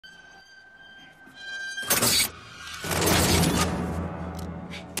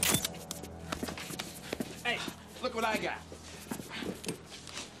what I got.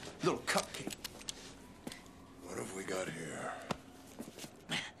 Little cupcake. What have we got here?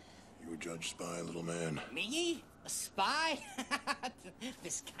 You a judge spy, little man? Me? A spy?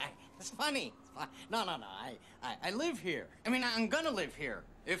 This guy. It's funny. It's fun. No. I live here. I mean, I'm gonna live here.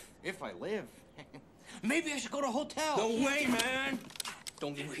 If I live. Maybe I should go to a hotel. No way, man.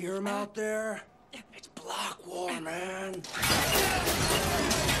 Don't you hear him out there? It's block war, man.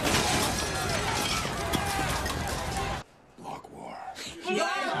 Block war.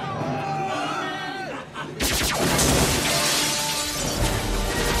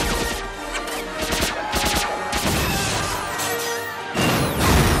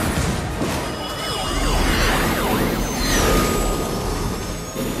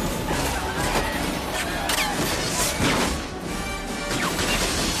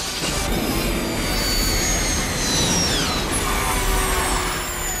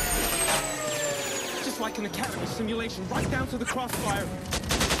 Like an academy simulation, right down to the crossfire.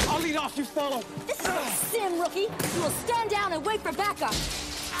 I'll lead off, you follow. This is a sim, rookie. You will stand down and wait for backup.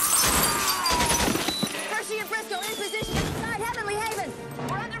 Hershey and Briscoe in position inside Heavenly Haven.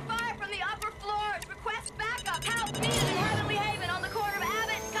 We're under fire from the upper floors. Request backup. Help needed in Heavenly Haven on the corner of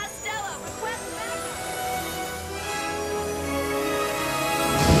Abbott and Costello. Request backup.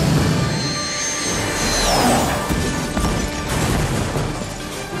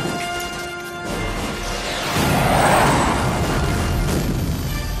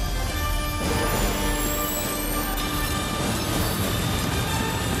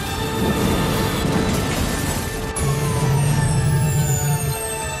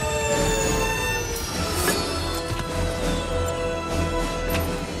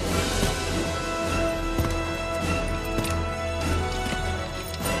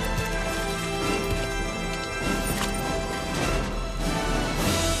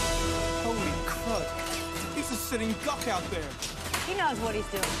 Sitting duck out there. He knows what he's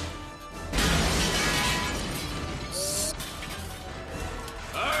doing.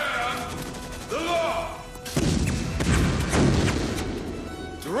 I am the law.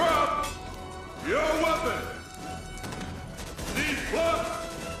 Drop your weapon. These blocks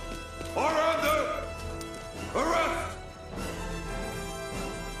are under arrest.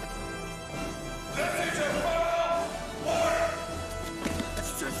 This is your final order.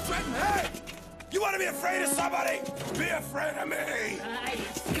 It's just threatening. Hey! You want to be afraid of somebody? Be afraid of me! I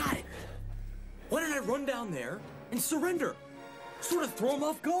got it. Why don't I run down there and surrender? Sort of throw him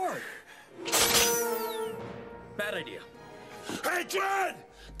off guard. Bad idea. Hey, Dredd!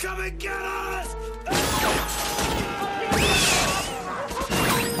 Come and get us!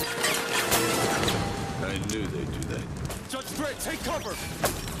 I knew they'd do that. Judge Dredd, take cover.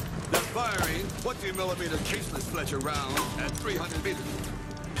 They're firing 20mm caseless Fletcher rounds at 300 meters.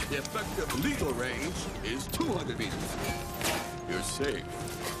 The effective lethal range is 200 meters. You're safe.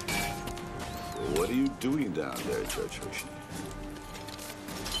 What are you doing down there, Judge Hershey?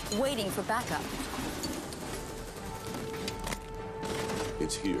 Waiting for backup.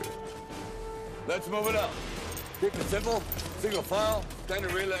 It's here. Let's move it up. Keep it simple. Single file,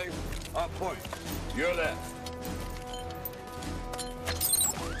 standard relay, on point. Your left.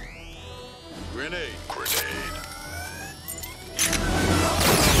 Grenade.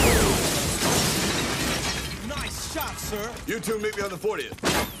 Nice shot, sir. You two meet me on the 40th.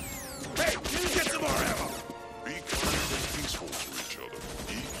 Hey, you get some more ammo! Be kind and peaceful to each other.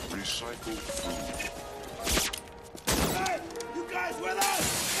 Eat recycled food. Hey, you guys with us?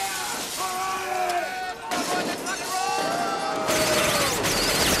 Yeah! All right! Let's rock and roll!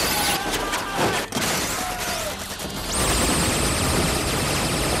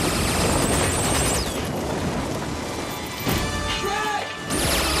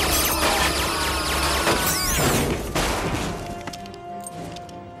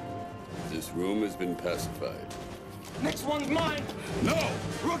 This room has been pacified. Next one's mine. No!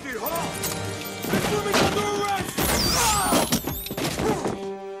 Rookie, halt! This room is under arrest.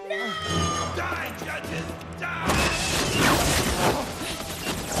 Die, judges! Die!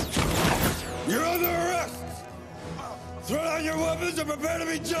 You're under arrest! Throw down your weapons and prepare to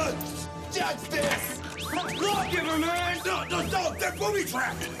be judged! Judge this! Lawgiver, man! No, don't! They're booby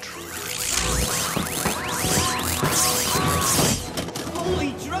trapped!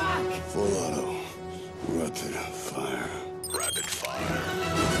 Holy Drock! Full auto. Rapid fire. Rapid fire.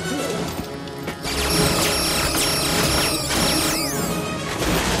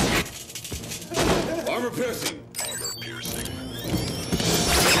 Armor piercing. Armor piercing.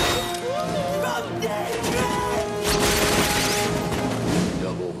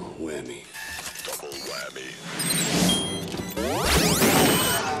 Double whammy. Double whammy.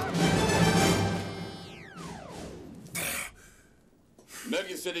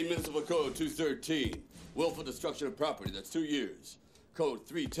 City Municipal Code 213. Willful destruction of property, that's 2 years. Code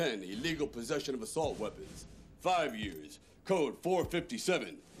 310, illegal possession of assault weapons, 5 years. Code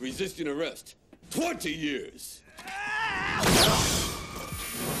 457, resisting arrest, 20 years.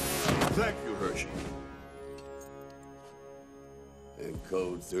 Thank you, Hershey. And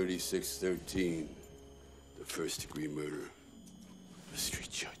Code 3613, the first-degree murder of a street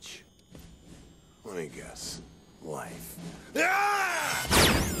judge. Let me guess. Life. Death.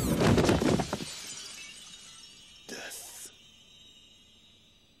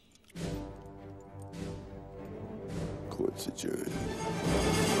 Court's adjourned.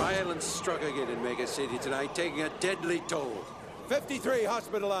 Violence struck again in Mega City tonight, taking a deadly toll. 53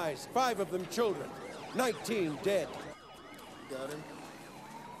 hospitalized, 5 of them children, 19 dead. Got him?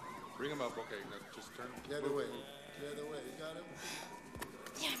 Bring him up, okay. Now just turn. The other way. The other way. You got him?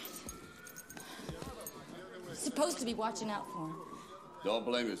 Damn it. Supposed to be watching out for him. Don't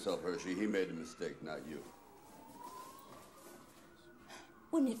blame yourself, Hershey. He made a mistake, not you.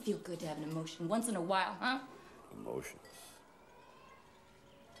 Wouldn't it feel good to have an emotion once in a while, huh? Emotions.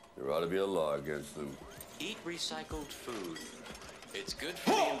 There ought to be a law against them. Eat recycled food. It's good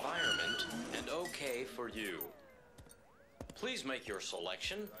for the environment and okay for you. Please make your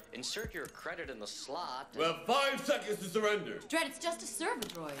selection. Insert your credit in the slot. We have 5 seconds to surrender. Dredd, it's just a servo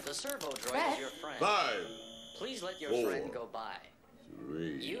droid. The servo droid Dredd. is your friend. 5. Please let your 4, friend go by.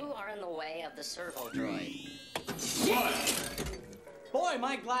 3. You are in the way of the servo droid. 1. Boy, am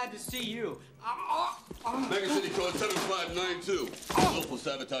I glad to see you. Mega City Code 7592. Willful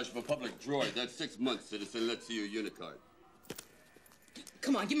sabotage of a public droid. That's 6 months, citizen. Let's see your unicard.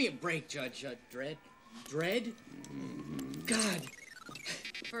 Come on, give me a break, Judge Dredd. Dredd? God.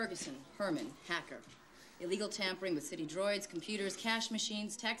 Ferguson, Herman, hacker. Illegal tampering with city droids, computers, cash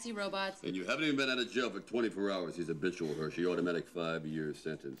machines, taxi robots. And you haven't even been out of jail for 24 hours. He's habitual, Hershey. Automatic 5-year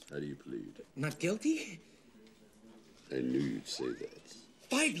sentence. How do you plead? Not guilty? I knew you'd say that.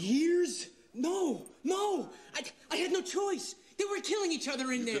 5 years? No. I had no choice. They were killing each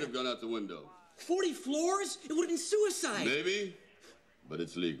other in there. You could have gone out the window. 40 floors? It would have been suicide. Maybe, but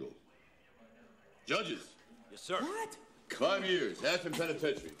it's legal. Judges. Yes, sir. What? 5 years. Aspen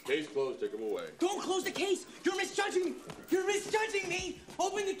Penitentiary. Case closed. Take him away. Don't close the case. You're misjudging me. You're misjudging me.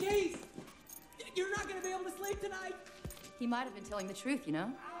 Open the case. You're not going to be able to sleep tonight. He might have been telling the truth, you know?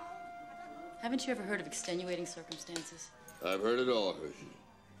 Haven't you ever heard of extenuating circumstances? I've heard it all, Hershey.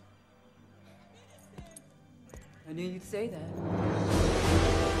 I knew you'd say that.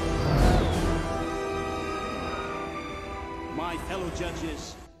 My fellow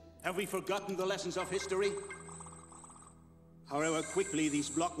judges, have we forgotten the lessons of history? However quickly these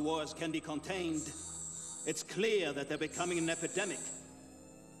block wars can be contained, it's clear that they're becoming an epidemic.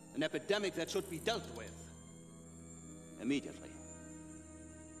 An epidemic that should be dealt with immediately.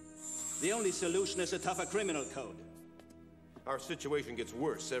 The only solution is a tougher criminal code. Our situation gets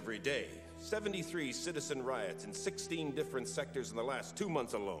worse every day. 73 citizen riots in 16 different sectors in the last 2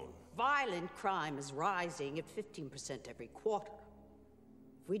 months alone. Violent crime is rising at 15% every quarter.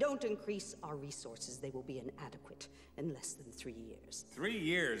 If we don't increase our resources, they will be inadequate in less than 3 years. 3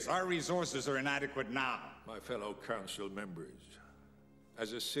 years? Our resources are inadequate now. My fellow council members,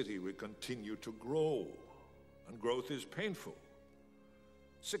 as a city we continue to grow, and growth is painful.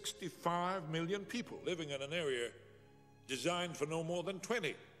 65 million people living in an area designed for no more than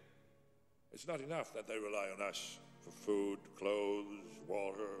 20. It's not enough that they rely on us for food, clothes,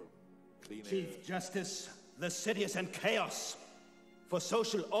 water, clean air. Chief Justice, the city is in chaos. For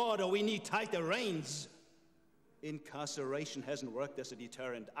social order, we need tighter reins. Incarceration hasn't worked as a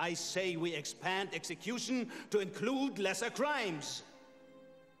deterrent. I say we expand execution to include lesser crimes.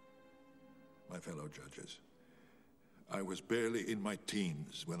 My fellow judges, I was barely in my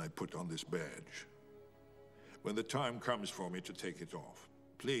teens when I put on this badge. When the time comes for me to take it off,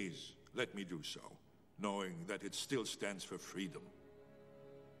 please let me do so, knowing that it still stands for freedom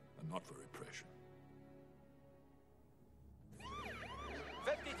and not for repression.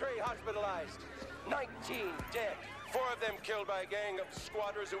 53 hospitalized, 19 dead. 4 of them killed by a gang of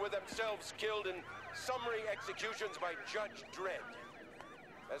squatters who were themselves killed in summary executions by Judge Dredd.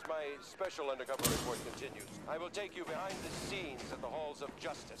 As my special undercover report continues, I will take you behind the scenes at the halls of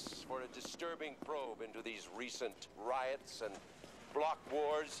justice for a disturbing probe into these recent riots and block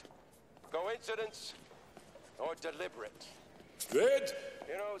wars. Coincidence or deliberate? Dredd?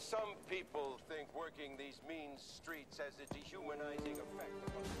 You know, some people think working these mean streets has a dehumanizing effect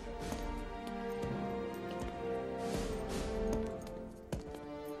upon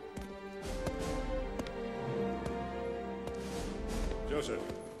Joseph.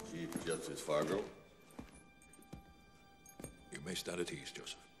 Chief Justice Fargo. You may stand at ease,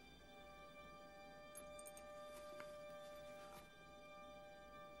 Joseph.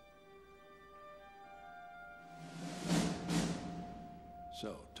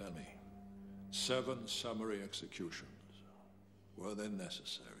 So, tell me, 7 summary executions. Were they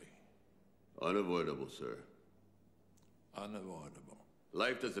necessary? Unavoidable, sir. Unavoidable.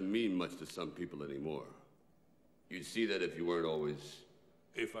 Life doesn't mean much to some people anymore. You'd see that if you weren't always...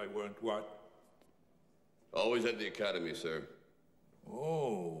 If I weren't what? Always at the academy, sir.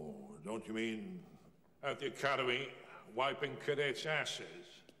 Oh, don't you mean at the academy wiping cadets' asses?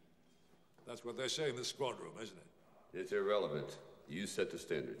 That's what they say in the squad room, isn't it? It's irrelevant. You set the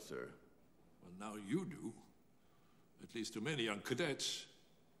standard, sir. Well, now you do. At least to many young cadets.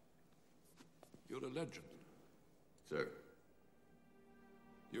 You're a legend. Sir.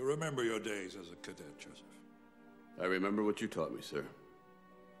 You remember your days as a cadet, Joseph. I remember what you taught me, sir.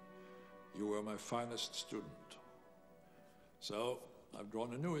 You were my finest student. So, I've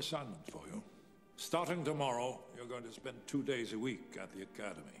drawn a new assignment for you. Starting tomorrow, you're going to spend 2 days a week at the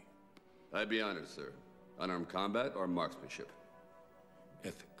academy. I'd be honored, sir. Unarmed combat or marksmanship?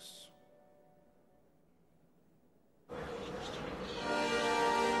 Ethics.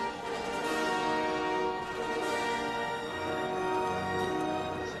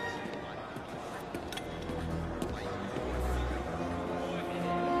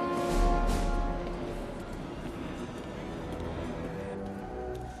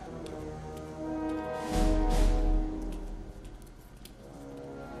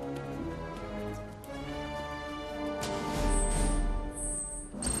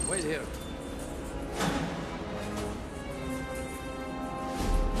 Wait here.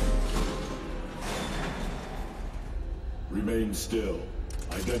 Remain still.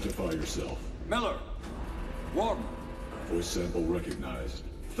 Identify yourself. Miller. Warden. Voice sample recognized.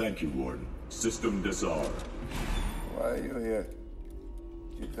 Thank you, Warden. System disarmed. Why are you here?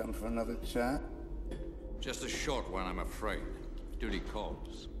 Did you come for another chat? Just a short one, I'm afraid. Duty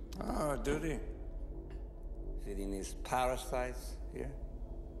calls. Ah, duty. Feeding these parasites here?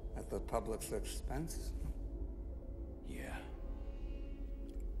 At the public's expense? Yeah.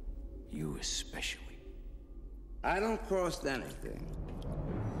 You especially. I don't cross anything.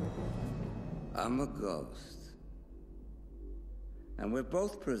 I'm a ghost. And we're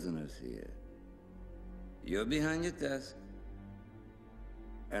both prisoners here. You're behind your desk.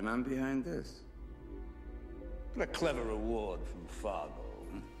 And I'm behind this. What a clever reward from Fargo.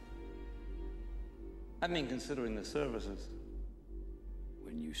 I mean, considering the services.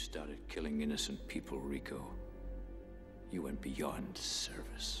 When you started killing innocent people, Rico, you went beyond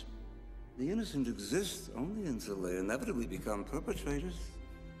service. The innocent exist only until they inevitably become perpetrators.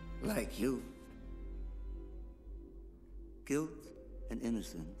 Like you. Guilt and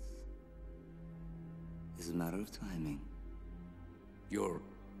innocence is a matter of timing. You're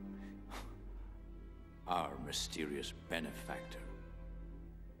our mysterious benefactor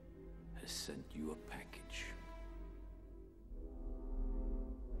has sent you a package.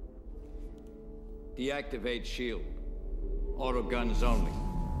 Deactivate shield. Auto guns only.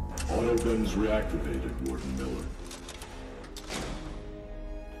 Auto guns reactivated, Warden Miller.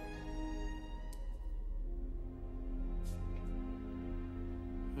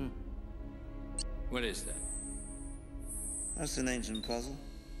 What is that? That's an ancient puzzle.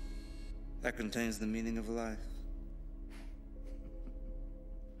 That contains the meaning of life.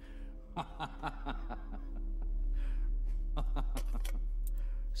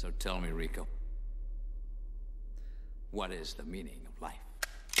 So tell me, Rico, what is the meaning of life?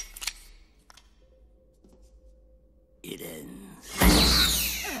 It ends.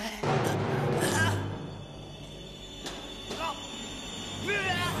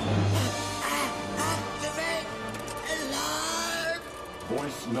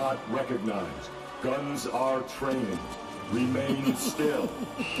 Voice not recognized. Guns are training. Remain still.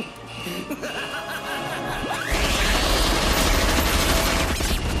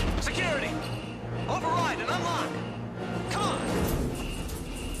 Security! Override and unlock! Come on!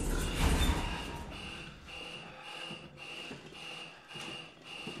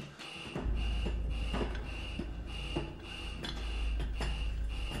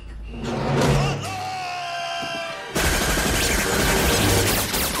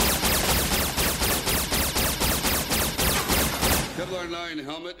 Kevlar 9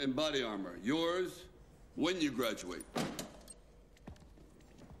 helmet and body armor. Yours when you graduate.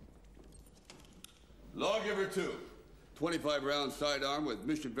 Lawgiver 2. 25-round sidearm with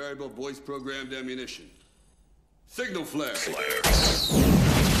mission variable voice programmed ammunition. Signal flare.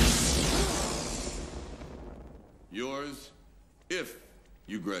 Yours if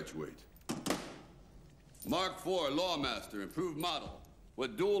you graduate. Mark IV Lawmaster, improved model.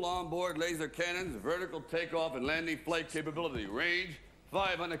 With dual onboard laser cannons, vertical takeoff and landing flight capability. Range,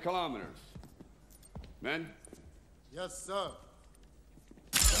 500 kilometers. Men? Yes, sir.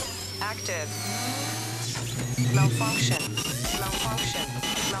 Active. Malfunction. Malfunction.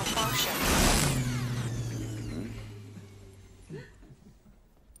 Malfunction.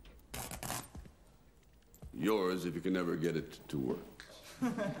 Yours if you can never get it to work.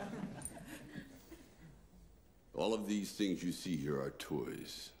 All of these things you see here are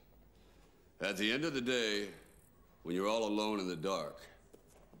toys. At the end of the day, when you're all alone in the dark,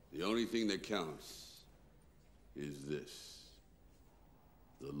 the only thing that counts is this: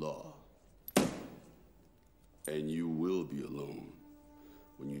 the law. And you will be alone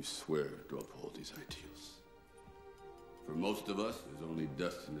when you swear to uphold these ideals. For most of us, there's only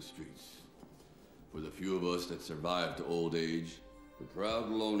dust in the streets. For the few of us that survive to old age, the proud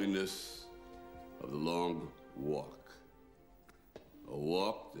loneliness of the long walk. A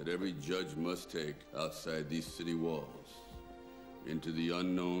walk that every judge must take outside these city walls, into the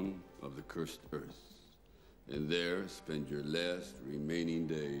unknown of the cursed earth, and there spend your last remaining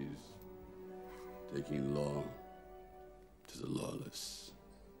days taking law to the lawless.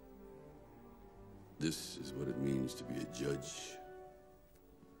 This is what it means to be a judge.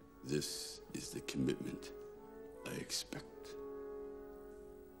 This is the commitment I expect.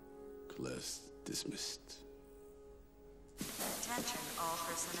 Class dismissed. Attention all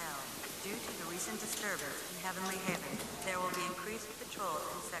personnel. Due to the recent disturbance in Heavenly Haven, there will be increased patrols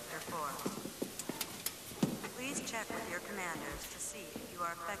in Sector 4. Please check with your commanders to see if you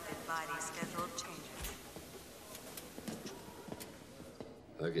are affected by these scheduled changes.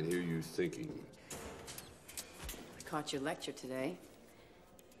 I can hear you thinking. I caught your lecture today.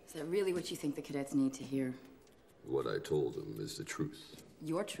 Is that really what you think the cadets need to hear? What I told them is the truth.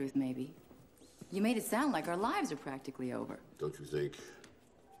 Your truth, maybe. You made it sound like our lives are practically over. Don't you think?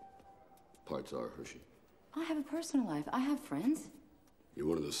 Parts are, Hershey. I have a personal life. I have friends. You're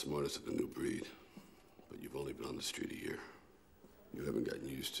one of the smartest of the new breed, but you've only been on the street a year. You haven't gotten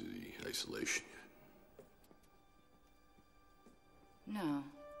used to the isolation yet. No.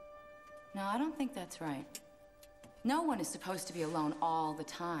 No, I don't think that's right. No one is supposed to be alone all the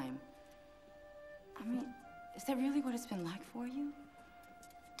time. I mean, is that really what it's been like for you?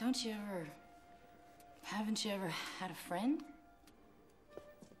 Don't you ever... Haven't you ever had a friend?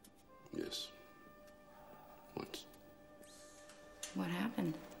 Yes. Once. What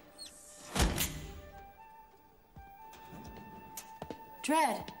happened?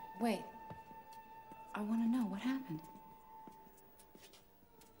 Dredd! Wait. I want to know what happened.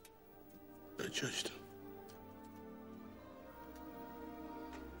 I judged him.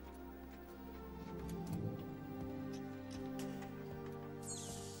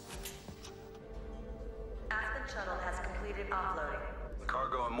 Aspen shuttle has completed offloading.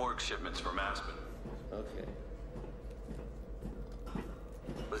 Cargo and morgue shipments from Aspen. Okay.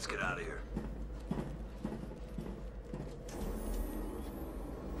 Let's get out of here.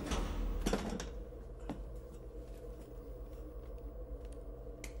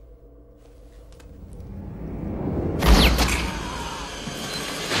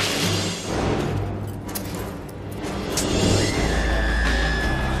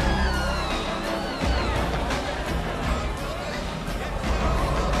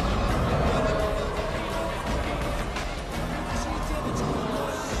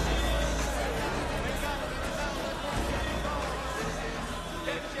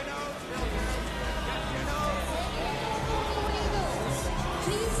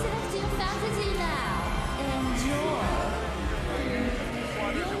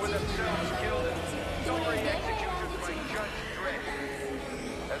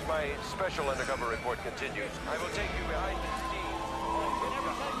 Special undercover report continues. I will take you behind the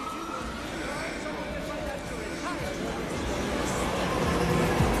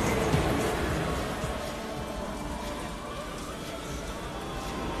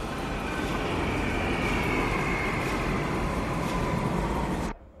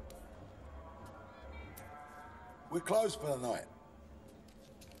We're closed for the night.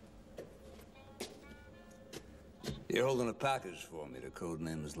 You're holding a package for me. The code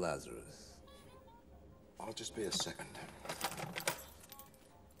name is Lazarus. I'll just be a second.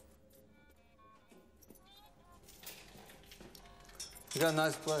 You got a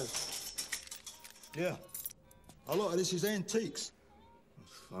nice place. Yeah. A lot of this is antiques.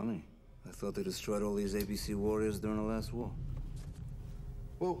 That's funny. I thought they destroyed all these ABC warriors during the last war.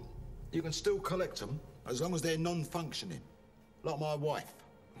 Well, you can still collect them as long as they're non-functioning. Like my wife.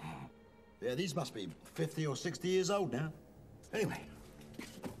 Yeah, these must be 50 or 60 years old now. Anyway.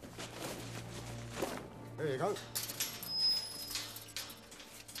 There you go.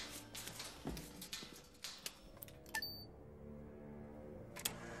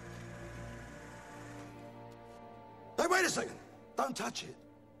 Hey, wait a second. Don't touch it.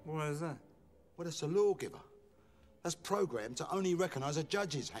 Why is that? Well, it's a lawgiver. That's programmed to only recognize a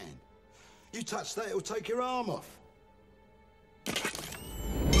judge's hand. You touch that, it'll take your arm off.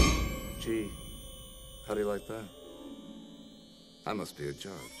 Gee, how do you like that? I must be a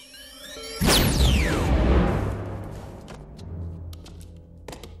judge.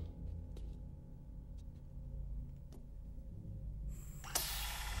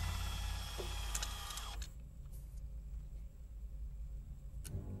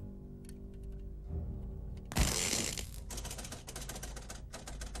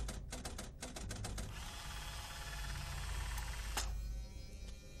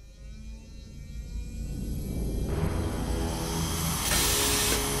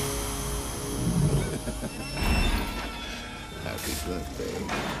 Happy birthday.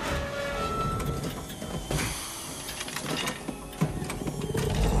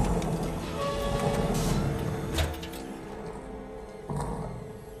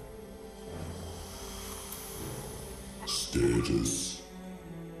 Status.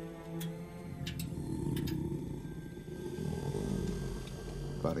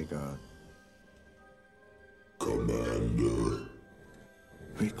 Bodyguard. Commander.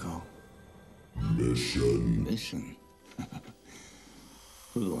 Rico. Mission. Mission.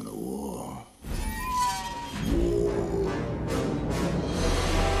 We're going to war.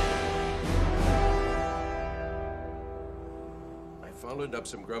 I followed up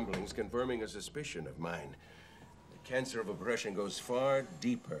some grumblings confirming a suspicion of mine. The cancer of oppression goes far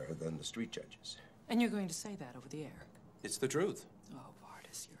deeper than the street judges. And you're going to say that over the air? It's the truth. Oh,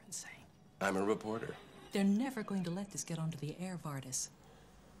 Vardis, you're insane. I'm a reporter. They're never going to let this get onto the air, Vardis.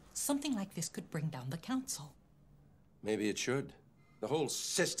 Something like this could bring down the council. Maybe it should. The whole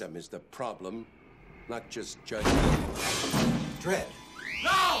system is the problem, not just Judge Dredd.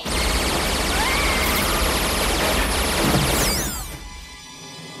 No!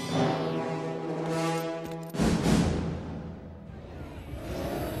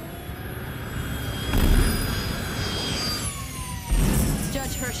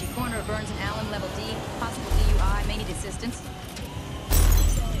 Judge Hershey, corner of Burns and Allen, level D. Possible DUI, may need assistance.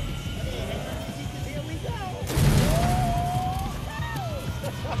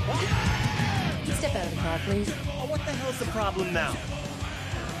 Step out of the car, please. Oh, what the hell's the problem now?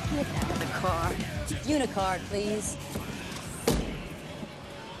 Get out of the car. Unicard, please.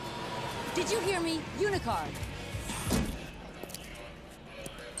 Did you hear me? Unicard.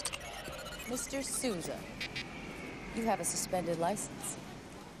 Mr. Souza, you have a suspended license.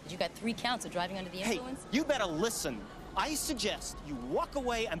 You got 3 counts of driving under the influence. Hey, you better listen. I suggest you walk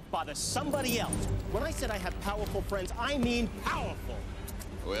away and bother somebody else. When I said I have powerful friends, I mean powerful.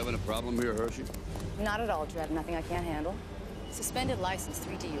 Are we having a problem here, Hershey? Not at all, Dredd. Nothing I can't handle. Suspended license,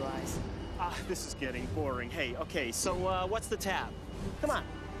 3 DUIs. This is getting boring. Hey, okay, so what's the tab? Come on.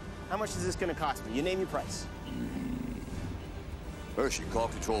 How much is this gonna cost me? You name your price. Hershey, call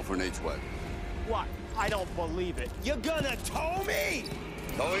control for an H-Wagon. What? I don't believe it. You're gonna tow me?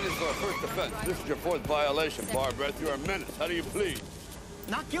 Towing is our first offense. This is your 4th violation, bar breath. You are a menace. How do you plead?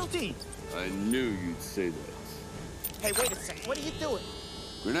 Not guilty. I knew you'd say that. Hey, wait a second. What are you doing?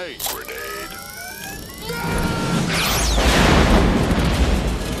 Grenade. Grenade.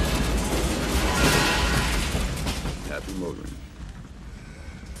 Happy motoring.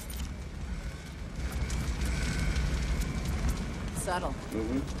 Subtle.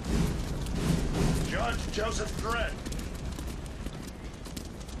 Judge Joseph Dredd.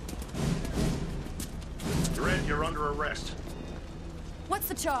 Dredd, you're under arrest. What's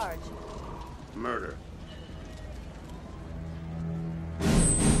the charge? Murder.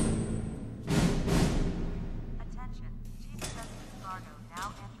 Attention, Chief Justice Fargo now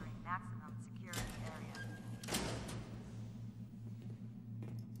entering maximum security area.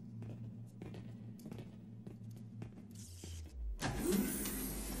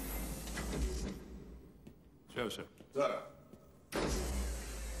 Joseph. Sir.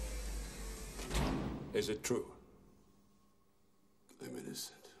 Is it true? I'm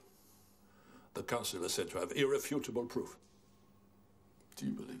innocent. The council is said to have irrefutable proof. Do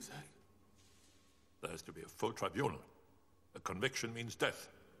you believe that? There has to be a full tribunal. A conviction means death.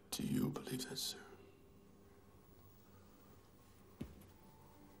 Do you believe that, sir?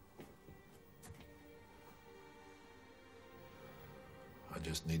 I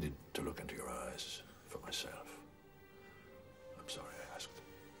just needed to look into your eyes for myself. I'm sorry I asked.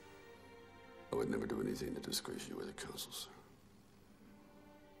 I would never do anything to disgrace you or the council, sir.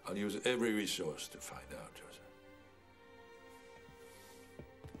 I'll use every resource to find out, Joseph.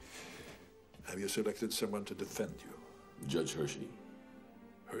 Have you selected someone to defend you? Judge Hershey.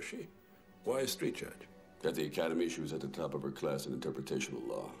 Hershey? Why a street judge? At the academy, she was at the top of her class in interpretational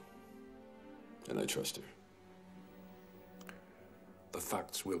law. And I trust her. The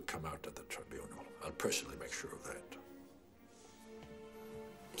facts will come out at the tribunal. I'll personally make sure of that.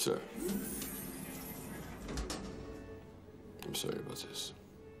 Sir. I'm sorry about this.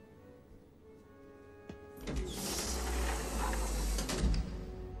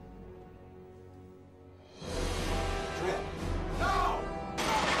 Dredd. No!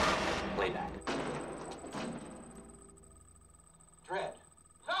 Playback. Dredd.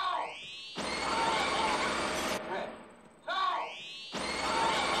 No! Dredd. No!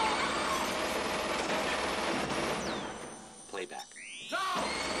 Playback. No!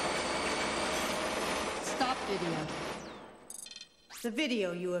 Stop video. The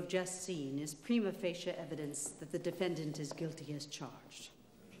video you have just seen is prima facie evidence that the defendant is guilty as charged.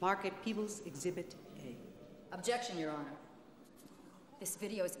 Mark it People's Exhibit A. Objection, Your Honor. This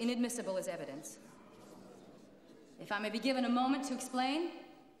video is inadmissible as evidence. If I may be given a moment to explain.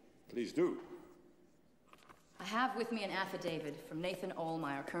 Please do. I have with me an affidavit from Nathan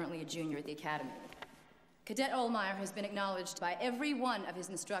Ohlmeyer, currently a junior at the Academy. Cadet Ohlmeyer has been acknowledged by every one of his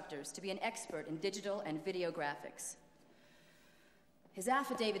instructors to be an expert in digital and video graphics. His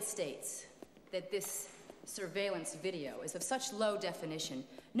affidavit states that this surveillance video is of such low definition,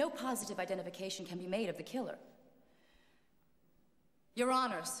 no positive identification can be made of the killer. Your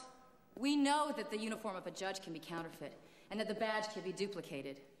Honors, we know that the uniform of a judge can be counterfeit and that the badge can be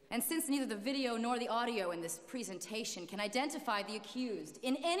duplicated. And since neither the video nor the audio in this presentation can identify the accused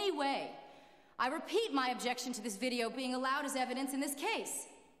in any way, I repeat my objection to this video being allowed as evidence in this case.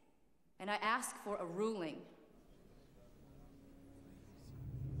 And I ask for a ruling.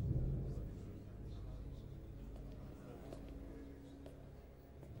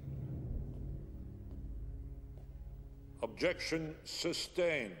 Objection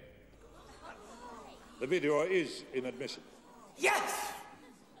sustained. The video is inadmissible. Yes!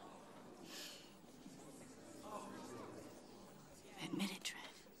 Admit it,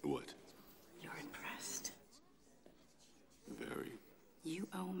 Dredd. What? You're impressed. Very. You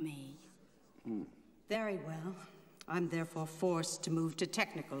owe me. Very well. I'm therefore forced to move to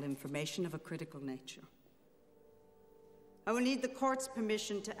technical information of a critical nature. I will need the court's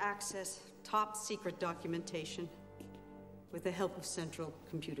permission to access top-secret documentation with the help of Central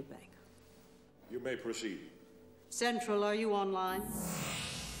Computer Bank. You may proceed. Central, are you online?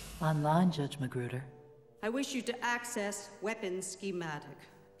 Online, Judge Magruder. I wish you to access weapons schematic.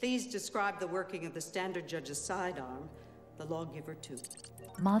 Please describe the working of the standard judge's sidearm, the lawgiver 2.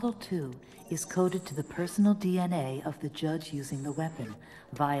 Model 2 is coded to the personal DNA of the judge using the weapon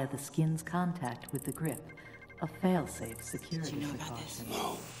via the skin's contact with the grip, a fail-safe security precaution.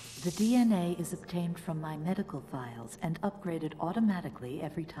 No. The DNA is obtained from my medical files and upgraded automatically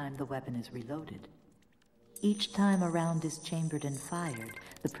every time the weapon is reloaded. Each time a round is chambered and fired,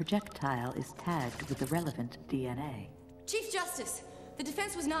 the projectile is tagged with the relevant DNA. Chief Justice, the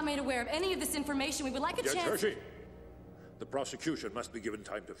defense was not made aware of any of this information. We would like a Judge chance... Hershey, the prosecution must be given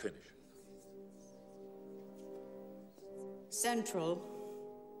time to finish. Central,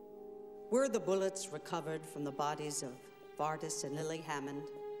 were the bullets recovered from the bodies of Vardis and Lily Hammond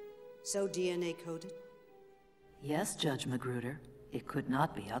so DNA coded? Yes, Judge Magruder. It could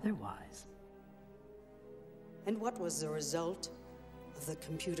not be otherwise. And what was the result of the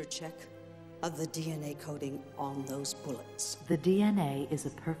computer check of the DNA coding on those bullets? The DNA is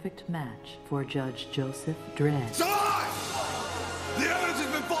a perfect match for Judge Joseph Dredd. It's a lie! The evidence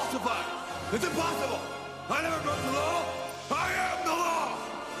has been falsified! It's impossible! I never broke the law! I am the law!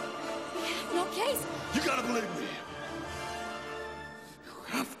 We have no case! You gotta believe me!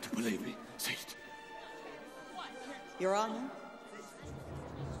 You have to believe me. Say it. Your Honor,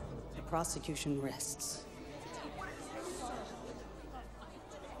 the prosecution rests.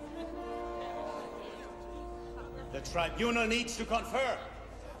 The tribunal needs to confer.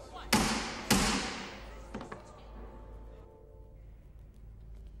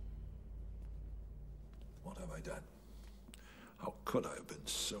 What have I done? How could I have been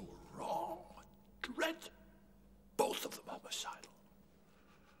so wrong? Dredd. Both of them homicidal.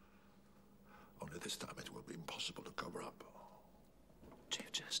 Only this time it will be impossible to cover up.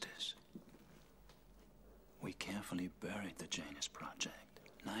 Chief Justice, we carefully buried the Janus Project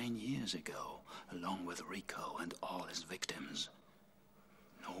 9 years ago, along with Rico and all his victims.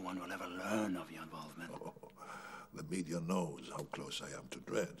 No one will ever learn of your involvement. Oh, the media knows how close I am to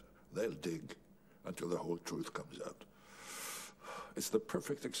Dredd. They'll dig until the whole truth comes out. It's the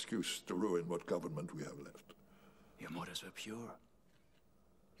perfect excuse to ruin what government we have left. Your motives were pure.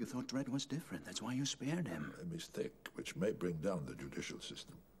 You thought Dredd was different. That's why you spared him. A mistake which may bring down the judicial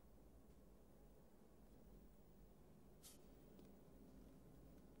system.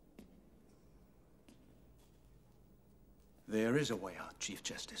 There is a way out, Chief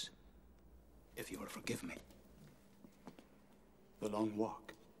Justice. If you will forgive me. The long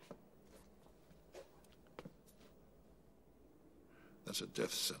walk. That's a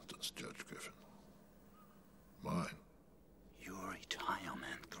death sentence, Judge Griffin. Mine. Your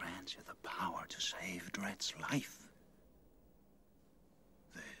retirement grants you the power to save Dredd's life.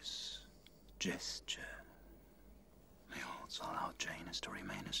 This gesture may also allow Janus to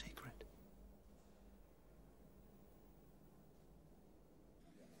remain a secret.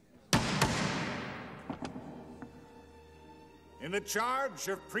 In the charge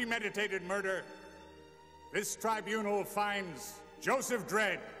of premeditated murder, this tribunal finds Joseph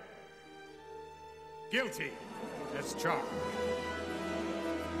Dredd guilty as charged.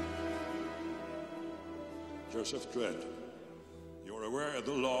 Joseph Dredd, you're aware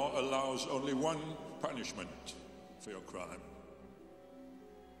the law allows only one punishment for your crime.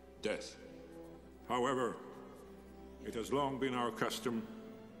 Death. However, it has long been our custom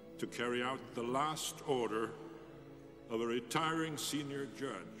to carry out the last order of a retiring senior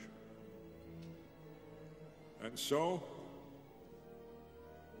judge. And so,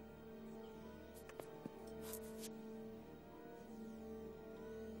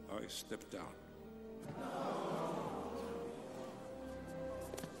 I step down.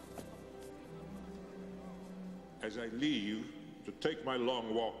 As I leave to take my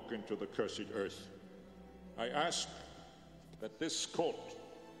long walk into the cursed earth, I ask that this court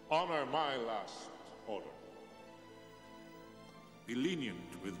honor my last order. Be lenient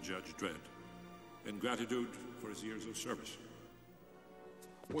with Judge Dredd in gratitude for his years of service.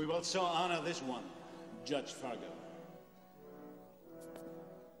 We will so honor this one, Judge Fargo.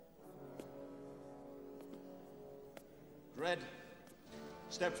 Dredd,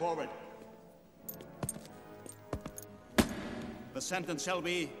 step forward. The sentence shall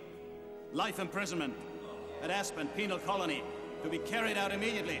be life imprisonment at Aspen Penal Colony, to be carried out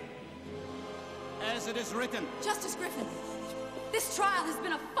immediately. As it is written. Justice Griffin, this trial has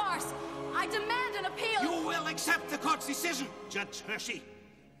been a farce. I demand an appeal. You will accept the court's decision, Judge Hershey.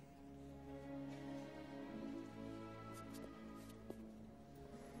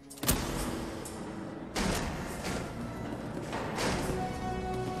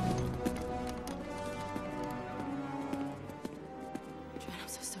 I'm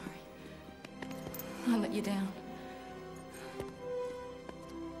so sorry. I let you down.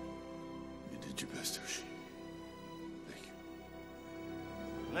 You did your best, Hershey. Thank you.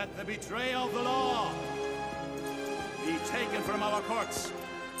 Let the betrayal of the law be taken from our courts.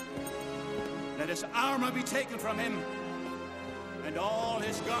 Let his armor be taken from him, and all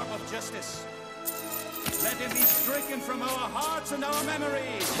his garb of justice. Let him be stricken from our hearts and our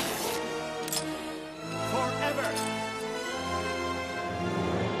memories. Forever.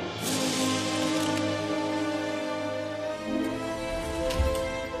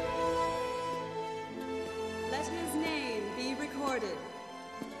 Let his name be recorded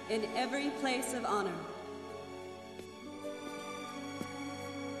in every place of honor.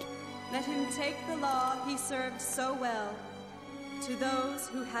 Let him take the law he served so well to those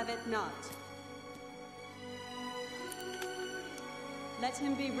who have it not. Let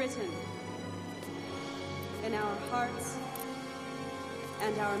him be written in our hearts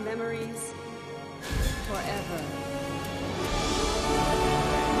and our memories forever.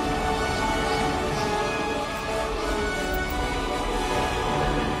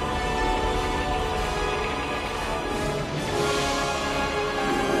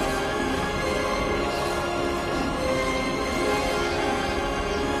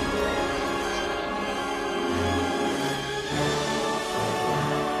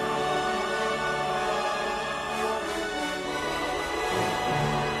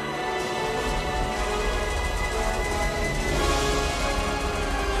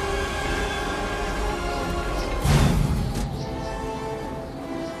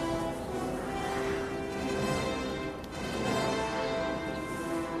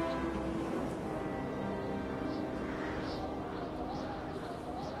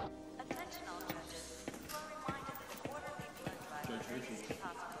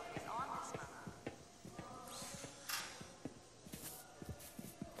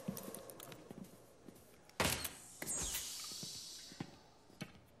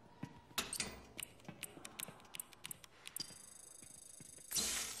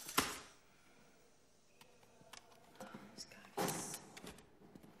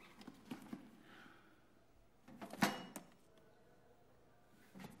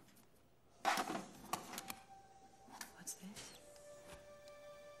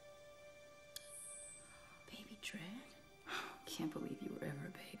 can't believe you were ever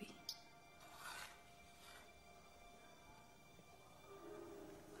a baby.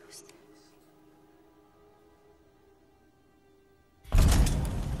 Who's this?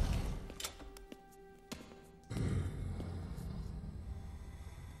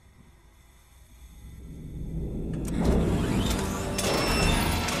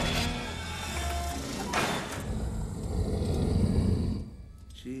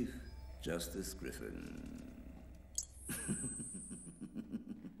 Chief Justice Griffin.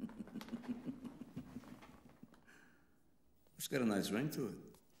 It's got a nice ring to it.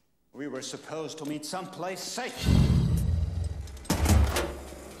 We were supposed to meet someplace safe.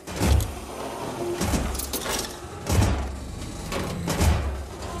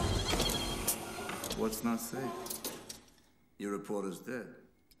 What's not safe? Your reporter's dead,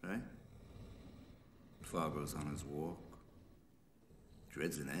 right? Fargo's on his walk.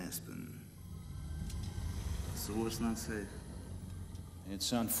 Dredd's in Aspen. So what's not safe?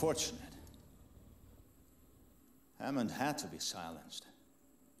 It's unfortunate. Hammond had to be silenced.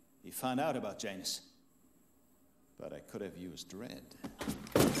 He found out about Janus. But I could have used Dredd.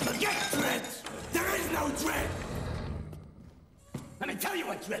 Forget Dredd! There is no Dredd! Let me tell you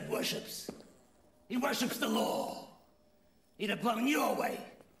what Dredd worships. He worships the law. He'd have blown you away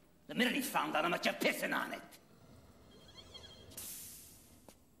the minute he found out how much you're pissing on it.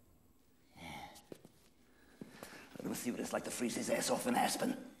 Let him see what it's like to freeze his ass off in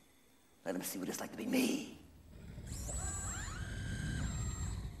Aspen. Let him see what it's like to be me.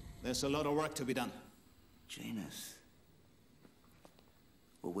 There's a lot of work to be done. Janus.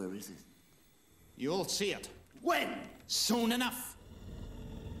 Well, where is it? You'll see it. When? Soon enough.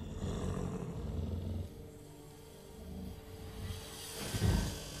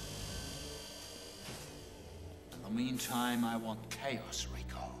 In the meantime, I want chaos,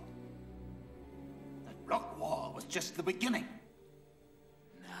 Rico. That block wall was just the beginning.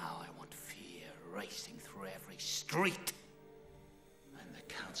 Now I want fear racing through every street. And the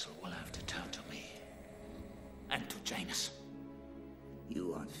council will have to turn to me. And to Janus. You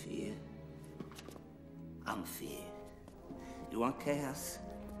want fear? I'm fear. You want chaos?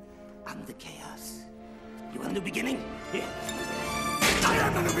 I'm the chaos. You want a new beginning? Here. I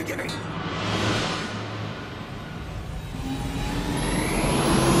am the new beginning!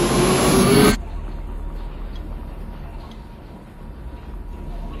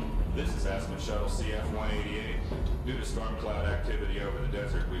 This is Aspen Shuttle CF-188. Due to storm cloud activity over the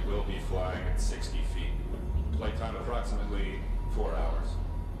desert, we will be flying at 60 feet. Flight time approximately 4 hours.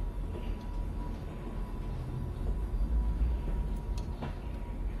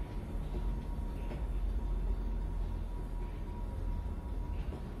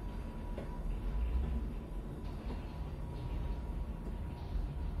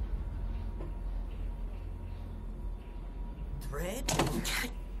 Dredd?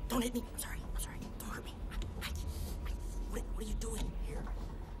 Don't hit me. I'm sorry. Don't hurt me. What are you doing here?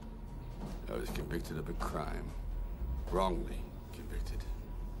 I was convicted of a crime. Wrongly convicted.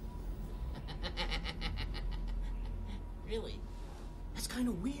 Really? That's kind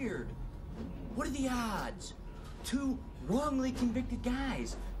of weird. What are the odds? Two wrongly convicted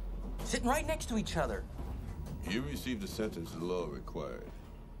guys sitting right next to each other. You received the sentence the law required.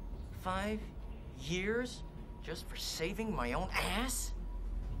 5 years just for saving my own ass?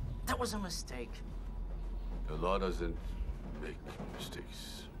 That was a mistake. The law doesn't make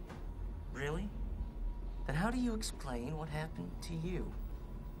mistakes. Really? Then how do you explain what happened to you?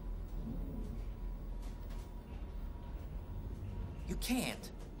 You can't.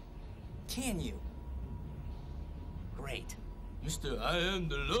 Can you? Great. Mr. I am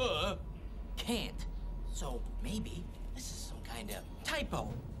the law. Can't. So maybe this is some kind of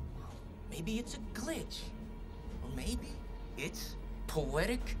typo. Maybe it's a glitch. Or maybe it's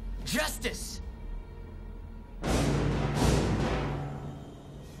poetic justice.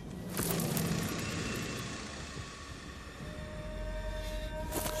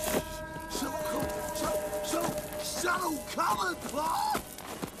 So colored, Claw!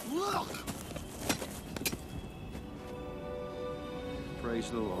 Look! Praise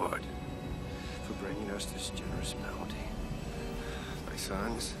the Lord for bringing us this generous bounty. My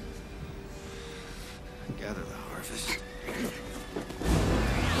sons, gather the harvest.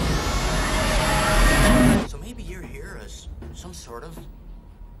 So maybe you're here as some sort of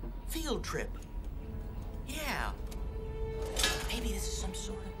field trip. Yeah. Maybe this is some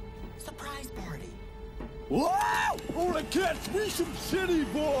sort of surprise party. Whoa! Wanna catch me some city,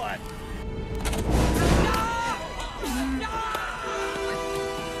 boy!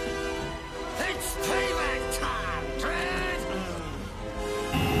 It's payback time, Dredd!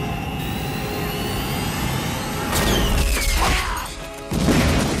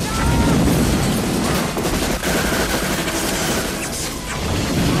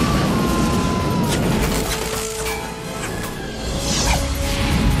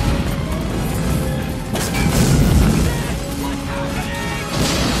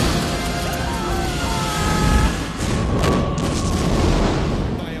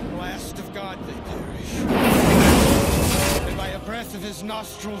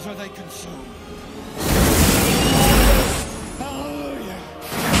 nostrils or they consume. Hallelujah!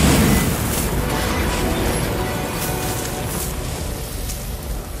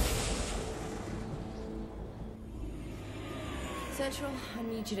 Central, I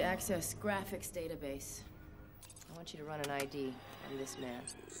need you to access graphics database. I want you to run an ID on this man.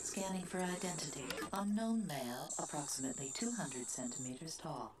 Scanning for identity. Unknown male, approximately 200 centimeters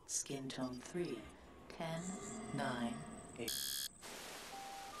tall. Skin tone 3. 10, 9, 8.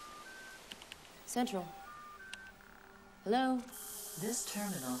 Central. Hello? This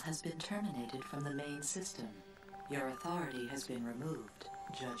terminal has been terminated from the main system. Your authority has been removed,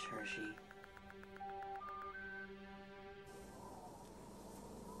 Judge Hershey.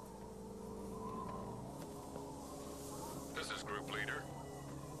 This is Group Leader.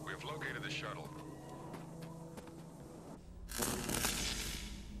 We have located the shuttle.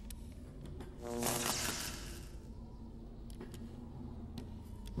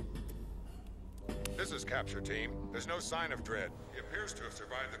 This is Capture Team. There's no sign of Dredd. He appears to have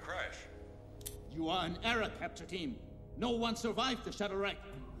survived the crash. You are in error, Capture Team. No one survived the shuttle wreck.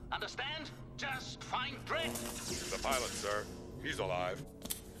 Understand? Just find Dredd. The pilot, sir. He's alive.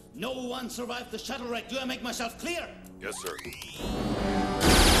 No one survived the shuttle wreck. Do I make myself clear? Yes, sir.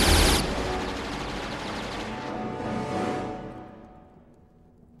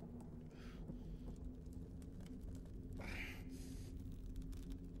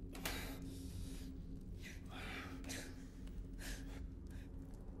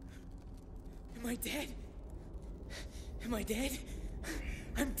 Am I dead? Am I dead?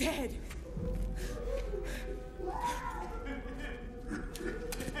 I'm dead.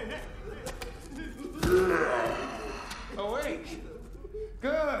 Awake.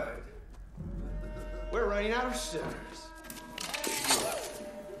 Good. We're running out of stairs.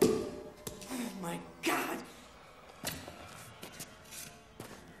 Oh my God.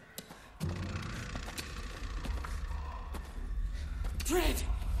 Dredd,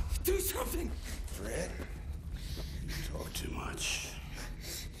 do something. Dredd? Talk too much.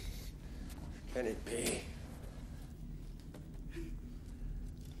 Can it be?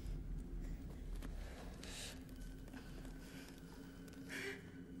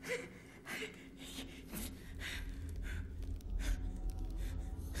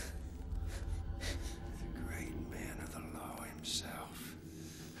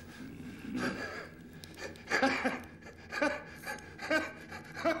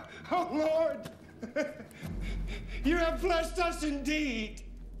 Oh, Lord! You have blessed us indeed!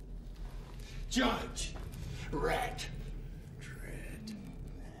 Judge, Rat, Dredd.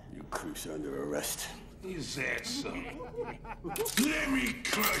 You crooks are under arrest. Is that so? Let me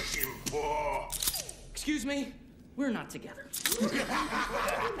crush him, Paul! Excuse me? We're not together.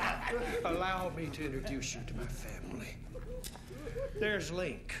 Allow me to introduce you to my family. There's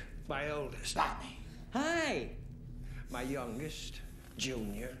Link, my oldest. Hi. My youngest,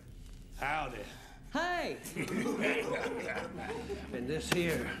 Junior. Howdy. Hi. And this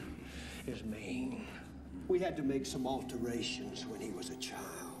here is Maine. We had to make some alterations when he was a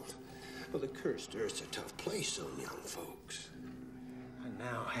child. Well, the cursed earth's a tough place on young folks. I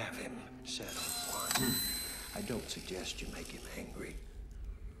now have him set on one. I don't suggest you make him angry.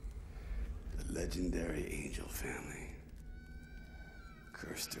 The legendary Angel family.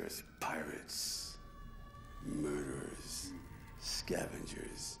 Cursed Earth pirates, murderers,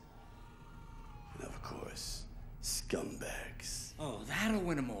 scavengers, and of course, scumbags. Oh, that'll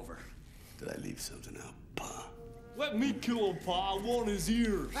win him over. Did I leave something out, Pa? Let me kill him, Pa. I want his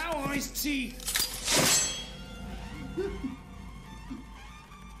ears. I want his teeth.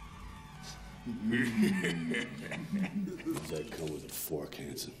 Does that come with a fork,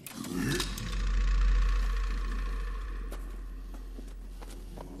 handsome?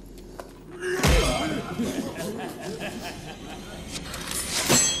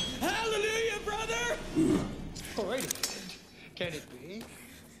 Hallelujah, brother! Oh, wait a minute. Can it be?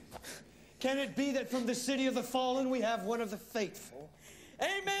 Can it be that from the city of the fallen we have one of the faithful?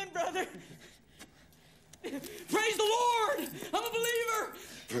 Amen, brother! Praise the Lord! I'm a believer!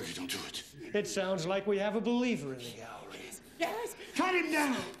 Fergie, don't do it. It sounds like we have a believer in the gallery. Yes! Cut him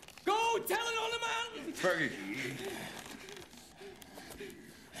down! Go tell it on the mountain! Fergie.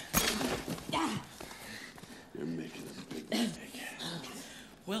 You're making a big mistake.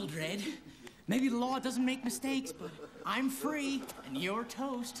 Well, Dredd, maybe the law doesn't make mistakes, but I'm free, and you're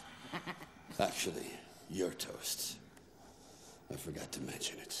toast. Actually, you're toast. I forgot to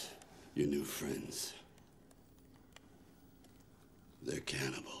mention it. Your new friends. They're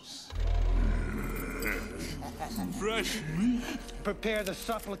cannibals. Fresh meat. Prepare the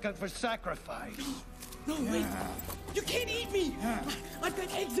supplicant for sacrifice. No, wait. You can't eat me. I've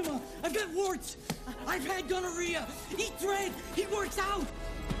got eczema. I've got warts. I've had gonorrhea. Eat Dredd. He works out.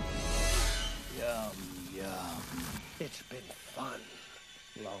 Yum, yum. It's been fun,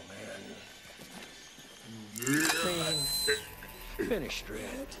 long man. Finish,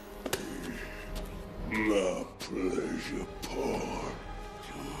 Dredd. My pleasure, Paul.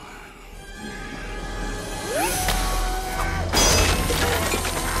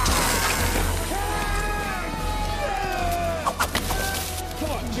 Come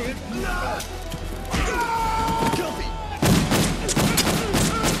on, Dredd. Guilty.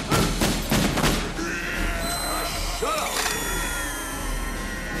 Shut up.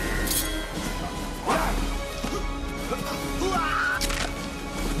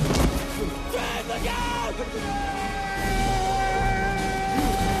 Dredd, look out!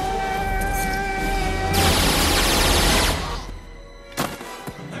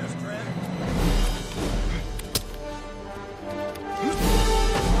 There's Dredd.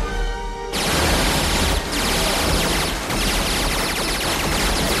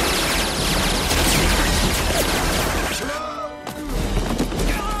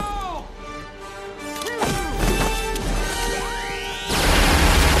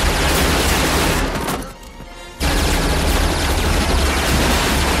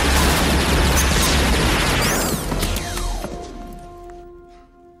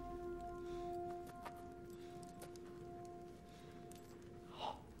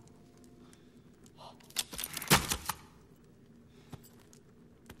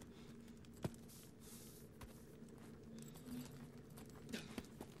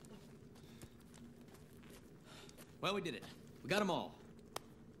 Well, we did it. We got them all.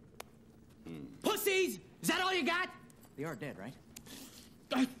 Pussies! Is that all you got? They are dead, right?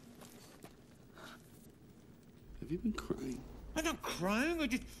 Have you been crying? I'm not crying. I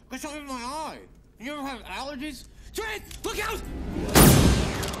just got something in my eye. You ever have allergies? Dredd, look out!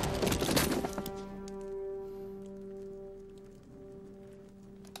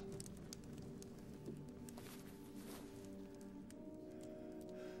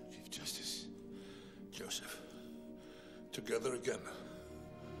 Chief Justice Joseph. Together again.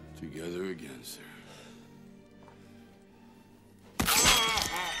 Together again, sir.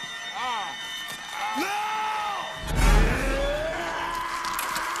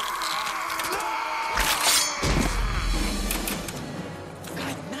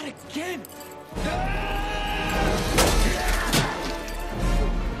 God, not again!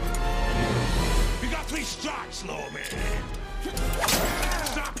 You got 3 strikes, lawman.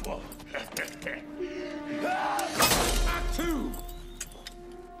 Stop one. Act 2.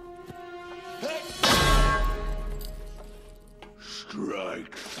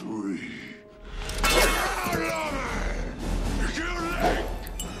 Strike 3. You killed Link!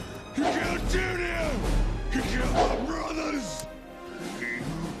 You killed Junior! You killed my brothers! You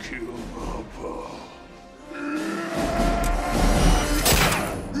killed my pa.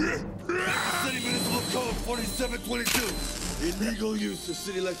 City Municipal Code 4722. Illegal use of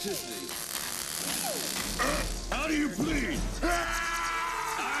city electricity. How do you plead?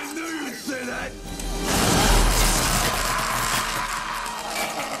 I knew you'd say that!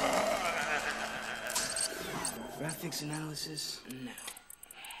 Graphics analysis? No.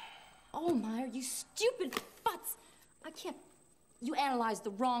 Oh, Meyer, you stupid futz! I can't... You analyzed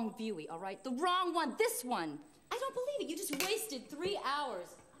the wrong viewee, all right? The wrong one, this one! I don't believe it. You just wasted 3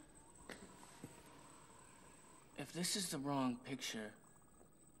 hours. If this is the wrong picture,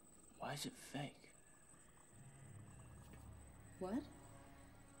 why is it fake? What?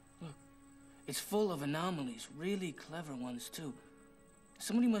 Look, it's full of anomalies, really clever ones, too.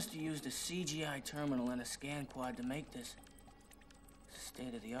 Somebody must have used a CGI terminal and a scan quad to make this. It's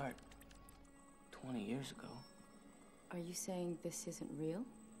state of the art. 20 years ago. Are you saying this isn't real?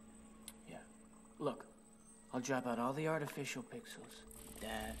 Yeah. Look, I'll drop out all the artificial pixels.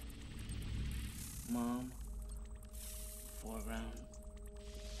 Dad, Mom, foreground,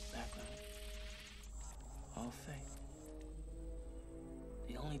 background. All fake.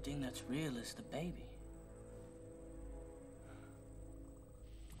 The only thing that's real is the baby.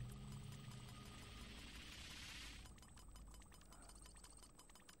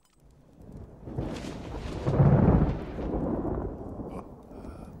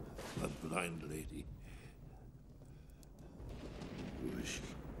 A blind lady. Who is she?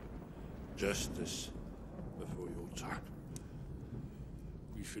 Justice before your time.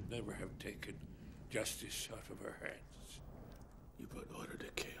 We should never have taken justice out of our hands. You brought order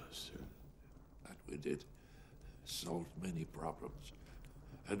to chaos, sir. That we did. Solved many problems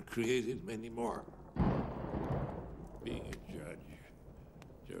and created many more. Being a judge,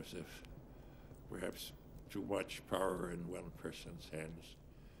 Joseph, Perhaps too much power in one person's hands.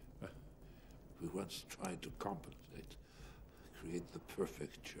 We once tried to compensate, create the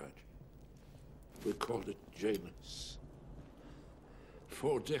perfect judge. We called it Janus.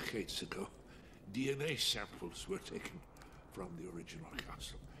 4 decades ago, DNA samples were taken from the original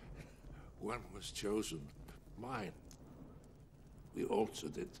council. One was chosen, mine. We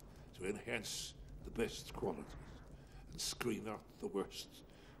altered it to enhance the best qualities and screen out the worst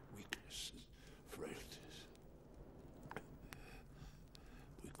weaknesses, frailties.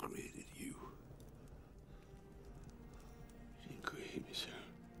 We created you. You didn't create me, sir.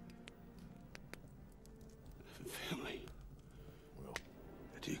 I have a family. Well,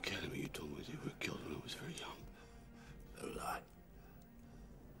 at the academy, you told me they were killed when I was very young. A lie.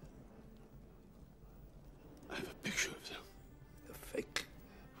 I have a picture of them. A fake.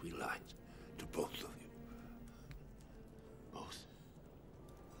 We lied to both of you. Both?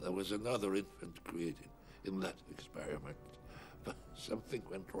 There was another infant created in that experiment, but something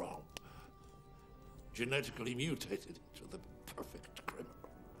went wrong. Genetically mutated into the perfect criminal.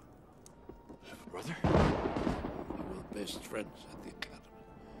 You have a brother? We were best friends at the academy,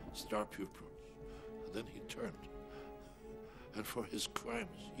 star pupils. And then he turned. And for his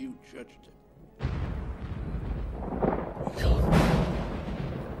crimes, you judged him.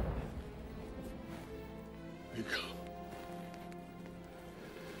 Rico.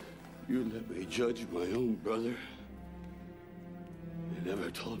 You let me judge my own brother? You never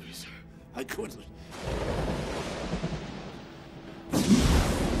told me, sir. I couldn't.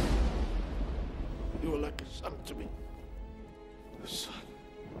 You were like a son to me. A son?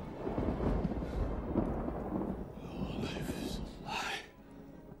 All life is a lie.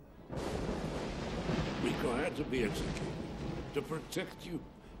 Rico had to be executed. To protect you.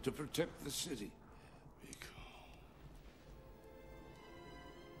 To protect the city.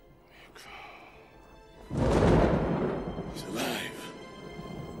 He's alive.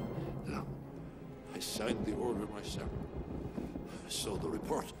 No. I signed the order myself. I saw the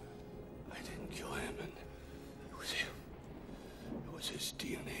report. I didn't kill him, and it was him. It was his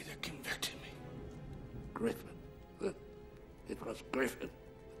DNA that convicted me. Griffin. It was Griffin.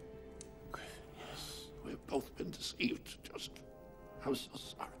 Griffin, yes. We've both been deceived, Joseph. I'm so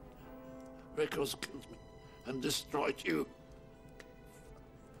sorry. Rico's killed me and destroyed you.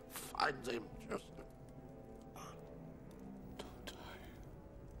 Find him, Joseph. Don't die.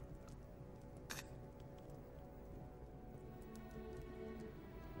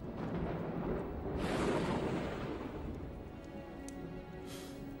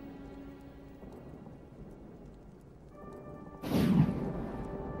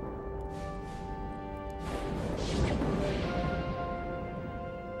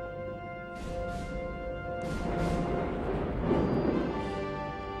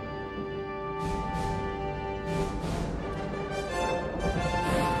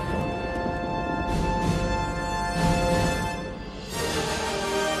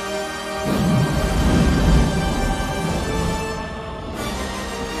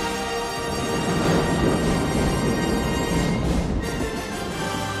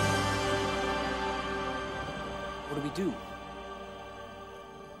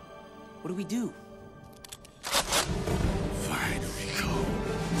 What do we do? Find Rico.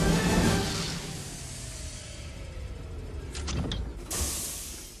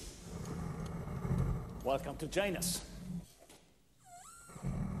 Welcome to Janus.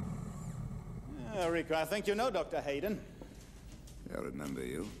 Rico, I think you know Dr. Hayden. I remember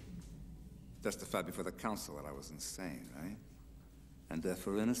you. Testified before the council that I was insane, right? And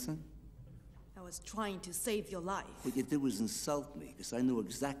therefore innocent? I was trying to save your life. What you did was insult me, because I knew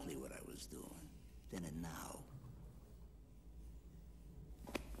exactly what I was doing. Then and now.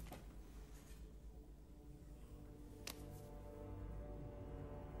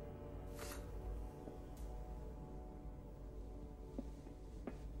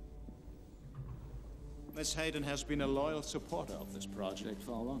 Miss Hayden has been a loyal supporter of this project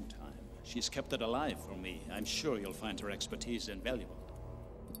for a long time. She's kept it alive for me. I'm sure you'll find her expertise invaluable.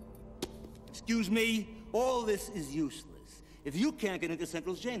 Excuse me, all this is useless. If you can't get into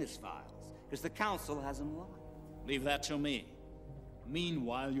Central Janus files, because the council has them locked. Leave that to me.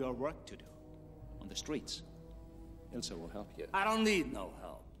 Meanwhile, you have work to do. On the streets. Ilsa will help you. I don't need no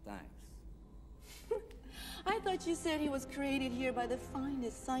help, thanks. I thought you said he was created here by the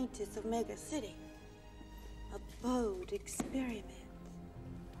finest scientists of Mega City. A bold experiment.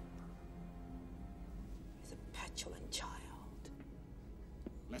 He's a petulant child.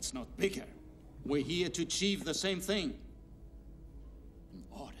 Let's not bicker. We're here to achieve the same thing. An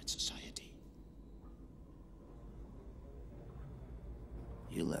ordered society.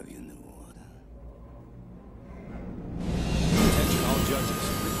 You love your new order.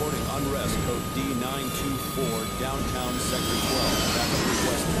 Unrest, code D924, downtown sector 12. Backup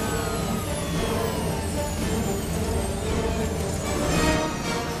requested.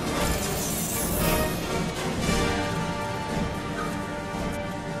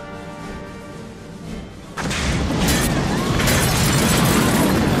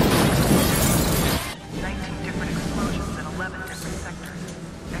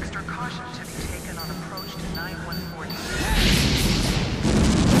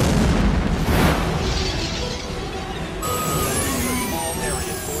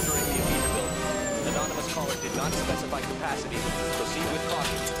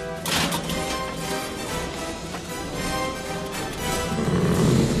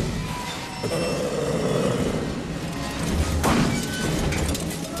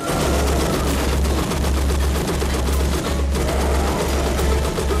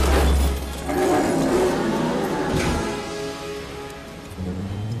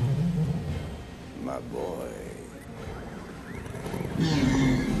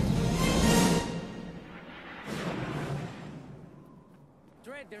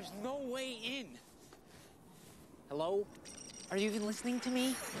 There's no way in. Hello? Are you even listening to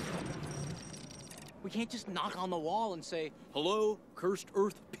me? We can't just knock on the wall and say, "Hello, Cursed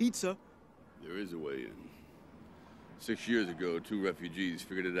Earth Pizza." There is a way in. 6 years ago, 2 refugees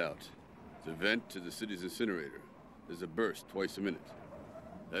figured it out. It's a vent to the city's incinerator. There's a burst twice a minute.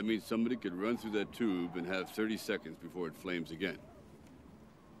 That means somebody could run through that tube and have 30 seconds before it flames again.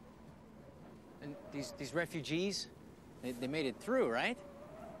 And these refugees, they made it through, right?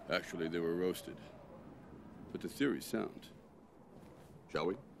 Actually, they were roasted. But the theory's sound. Shall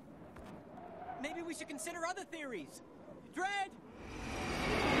we? Maybe we should consider other theories. Dredd!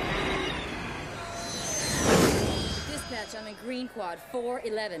 Dispatch, I'm in Green Quad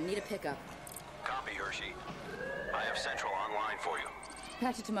 411. Need a pickup. Copy, Hershey. I have Central online for you.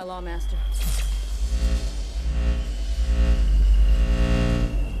 Patch it to my lawmaster.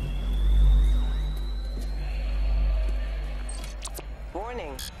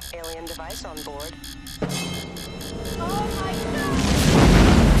 Warning, alien device on board. Oh my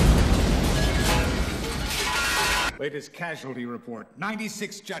God! Latest casualty report.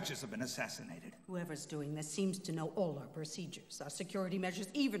 96 judges have been assassinated. Whoever's doing this seems to know all our procedures, our security measures,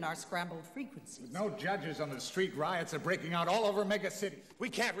 even our scrambled frequencies. With no judges on the street, riots are breaking out all over mega cities. We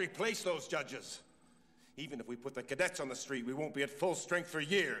can't replace those judges. Even if we put the cadets on the street, we won't be at full strength for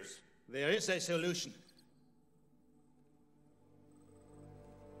years. There is a solution.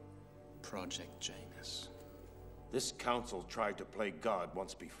 Project Janus. This council tried to play God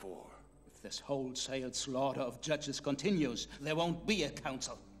once before. If this wholesale slaughter of judges continues, there won't be a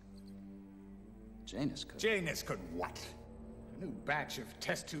council. Janus could. Janus could what? A new batch of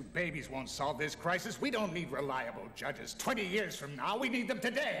test tube babies won't solve this crisis. We don't need reliable judges 20 years from now. We need them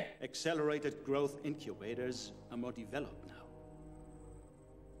today. Accelerated growth incubators are more developed now.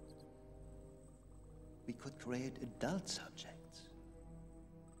 We could create adult subjects.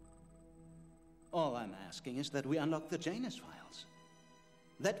 All I'm asking is that we unlock the Janus files.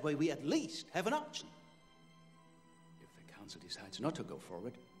 That way we at least have an option. If the council decides not to go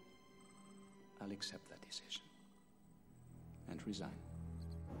forward, I'll accept that decision and resign.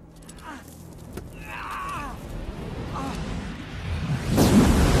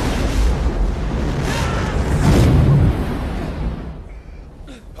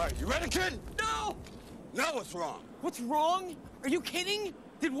 All right, you ready, kid? No! Now what's wrong? What's wrong? Are you kidding?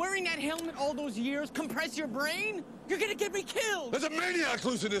 Did wearing that helmet all those years compress your brain? You're gonna get me killed! There's a maniac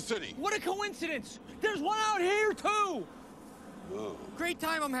loose in this city! What a coincidence! There's one out here, too! Oh. Great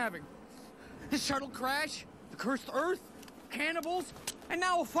time I'm having. The shuttle crash, the cursed Earth, cannibals, and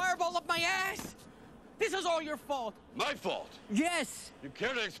now a fireball up my ass! This is all your fault! My fault? Yes! You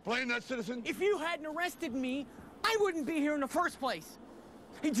care to explain that, citizen? If you hadn't arrested me, I wouldn't be here in the first place!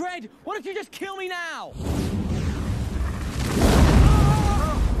 Hey, Dredd, why don't you just kill me now?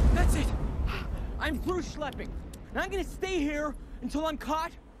 That's it! I'm through schlepping, and I'm gonna stay here until I'm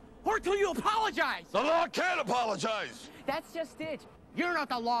caught, or until you apologize! The law can't apologize! That's just it. You're not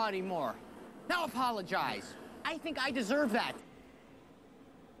the law anymore. Now apologize. I think I deserve that.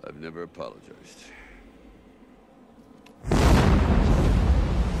 I've never apologized.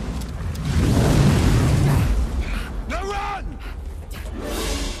 Now run!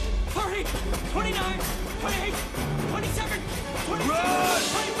 30, 29, 28, 27,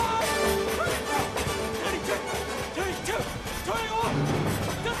 26, 25, 32, 32, 21,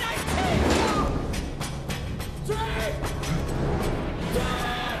 19!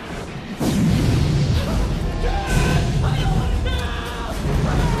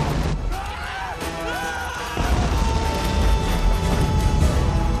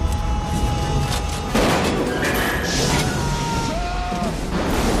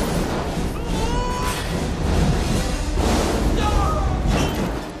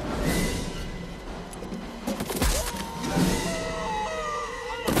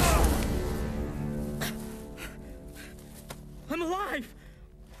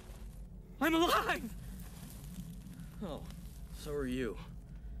 I'm alive! Oh, so are you.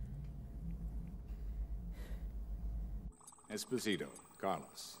 Esposito,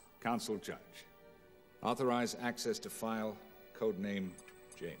 Carlos, Council Judge. Authorize access to file, codename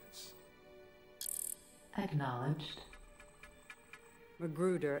Janus. Acknowledged.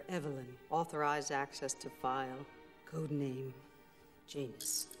 Magruder, Evelyn. Authorize access to file, codename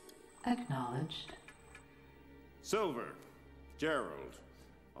Janus. Acknowledged. Silver, Gerald.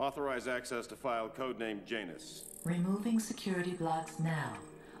 Authorize access to file, codename Janus. Removing security blocks now.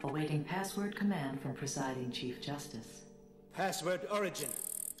 Awaiting password command from Presiding Chief Justice. Password origin.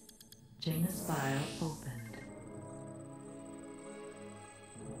 Janus file opened.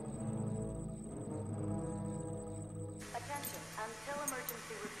 Attention, until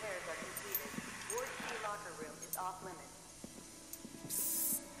emergency repairs are completed, Ward C locker room is off limits.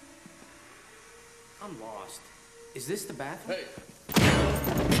 Psst. I'm lost. Is this the bathroom? Hey!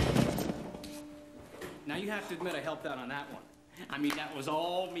 Now you have to admit I helped out on that one. I mean, that was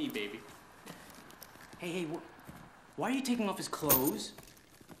all me, baby. Hey, why are you taking off his clothes?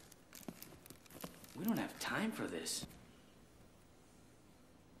 We don't have time for this.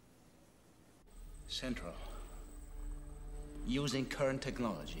 Central. Using current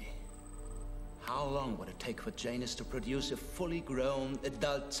technology, how long would it take for Janus to produce a fully grown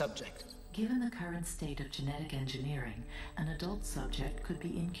adult subject? Given the current state of genetic engineering, an adult subject could be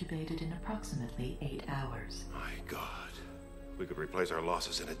incubated in approximately 8 hours. My God. We could replace our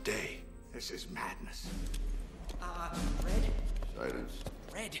losses in a day. This is madness. Red? Silence.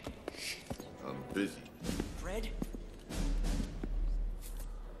 Red. I'm busy. Red?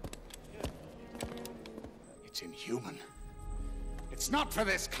 It's inhuman. It's not for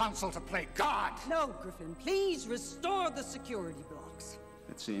this council to play God! No, Griffin, please restore the security blocks.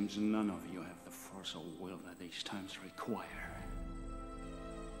 It seems none of you have the force of will that these times require.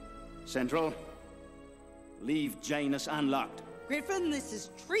 Central, leave Janus unlocked. Griffin, this is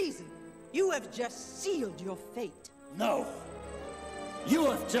treason. You have just sealed your fate. No!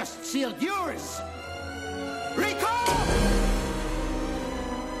 You have just sealed yours! Rico!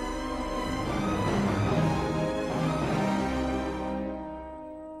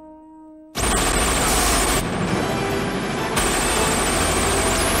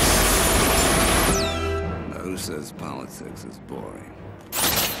 Who says politics is boring?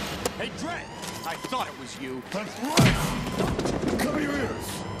 Hey, Dredd! I thought it was you. That's right! Cover your ears!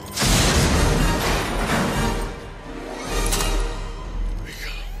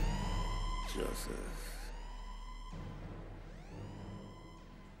 Rico. Joseph.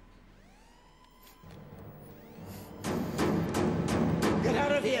 Get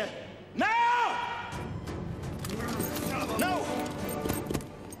out of here! Now! No!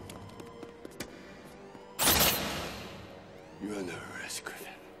 You're under arrest, Griffin.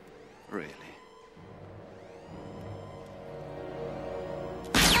 Really?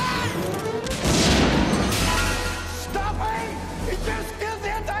 Stop him! He just killed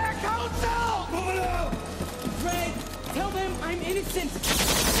the entire council! Move it out! Red, tell them I'm innocent!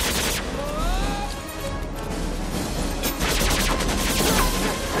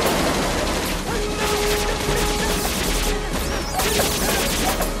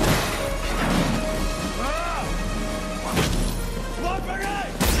 Come on,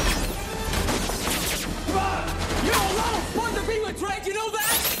 Brigade! Come on! You're a lot of fun to be with, Dredd, you know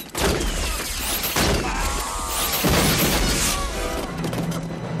that?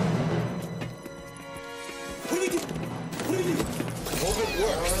 What do we do? What do we do? Hope it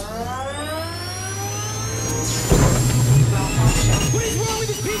works. What is wrong with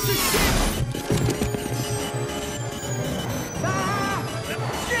this piece of shit?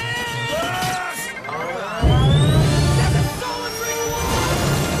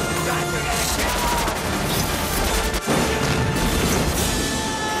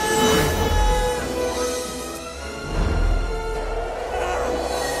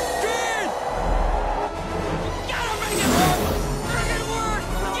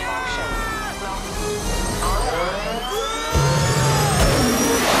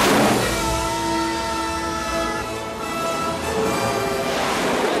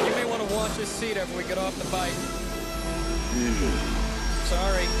 Seat after we get off the bike.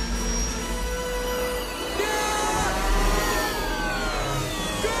 Sorry.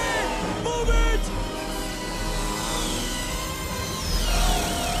 Move it!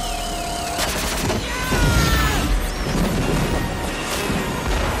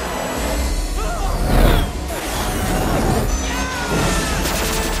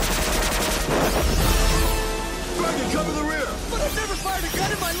 Dragon, cover the rear! But I've never fired a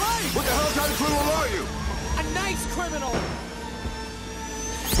gun in my life! What the hell kind of criminal are you? A nice criminal!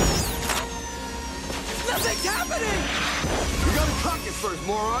 Nothing's happening! You gotta cock it first,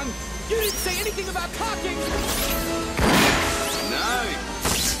 moron! You didn't say anything about cocking! Nice!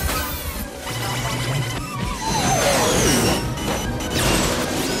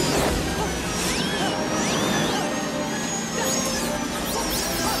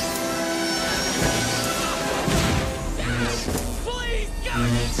 Please,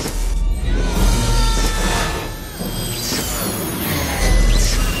 God!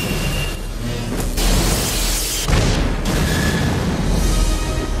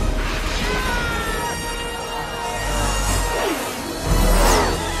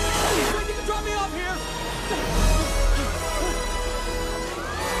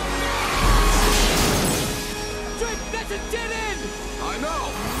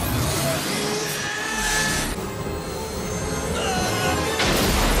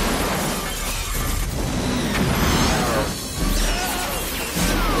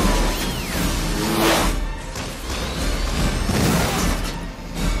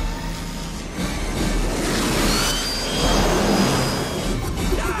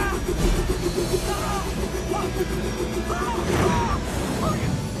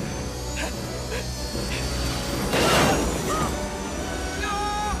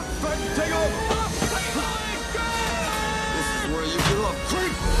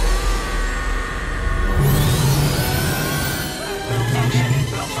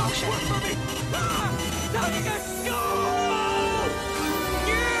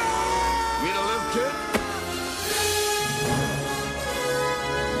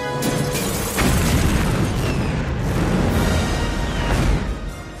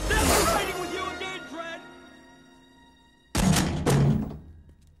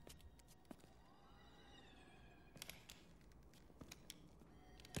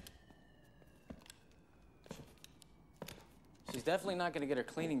 She's definitely not going to get her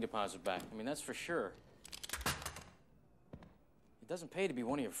cleaning deposit back. I mean, that's for sure. It doesn't pay to be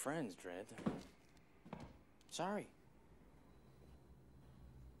one of your friends, Dredd. Sorry.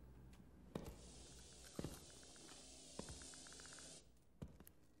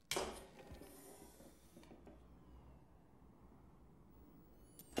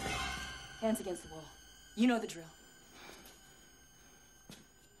 Hands against the wall. You know the drill.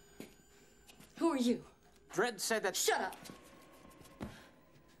 Who are you? Dredd said that... Shut up!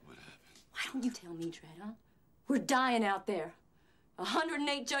 Why don't you tell me, Dredd, huh? We're dying out there.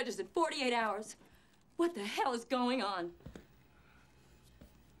 108 judges in 48 hours. What the hell is going on?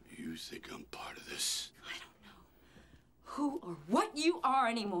 You think I'm part of this? I don't know who or what you are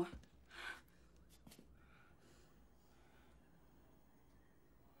anymore.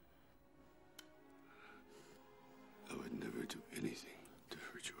 I would never do anything to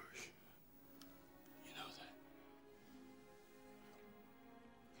hurt George. You know that.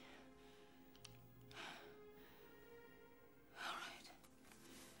 All right.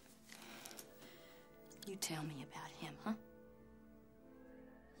 You tell me about him, huh?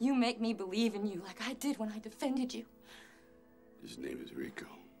 You make me believe in you like I did when I defended you. His name is Rico.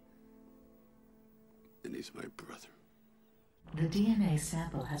 And he's my brother. The DNA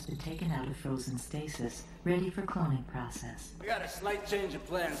sample has been taken out of frozen stasis, ready for cloning process. We got a slight change of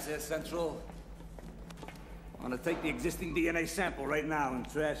plans there, Central. I want to take the existing DNA sample right now and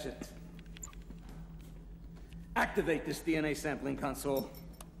trash it. Activate this DNA sampling console.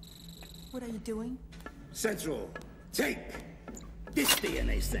 What are you doing? Central, take this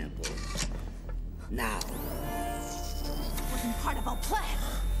DNA sample. Now. It wasn't part of our plan.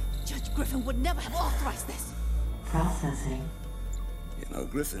 Judge Griffin would never have authorized this. Processing. You know,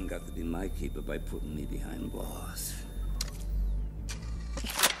 Griffin got to be my keeper by putting me behind bars.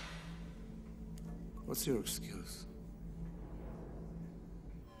 What's your excuse?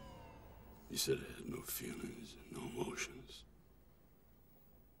 You said I had no feelings, no emotions.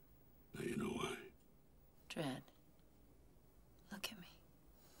 Now you know why. Dredd, look at me.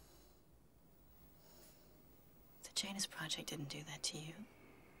 The Janus Project didn't do that to you.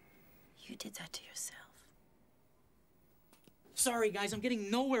 You did that to yourself. Sorry, guys, I'm getting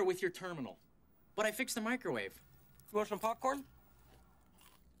nowhere with your terminal. But I fixed the microwave. You want some popcorn?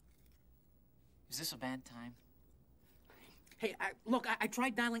 Is this a bad time? Hey, look, I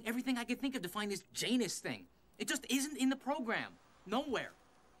tried dialing everything I could think of to find this Janus thing. It just isn't in the program. Nowhere.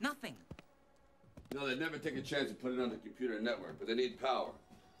 Nothing. No, they'd never take a chance to put it on the computer network, but they need power.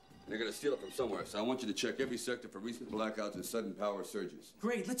 And they're gonna steal it from somewhere, so I want you to check every sector for recent blackouts and sudden power surges.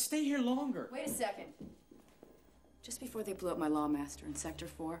 Great, let's stay here longer. Wait a second. Just before they blew up my Lawmaster in Sector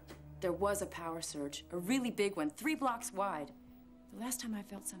 4, there was a power surge, a really big one, 3 blocks wide. The last time I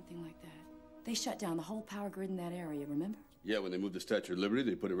felt something like that, they shut down the whole power grid in that area, remember? Yeah, when they moved the Statue of Liberty,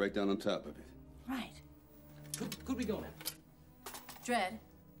 they put it right down on top of it. Right. Could we go now? Dredd,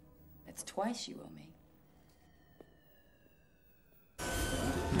 that's twice you owe me.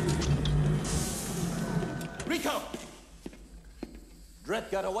 Rico!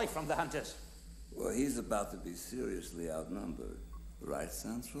 Dredd got away from the hunters. Well, he's about to be seriously outnumbered. Right,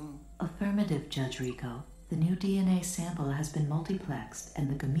 Central? Affirmative, Judge Rico. The new DNA sample has been multiplexed, and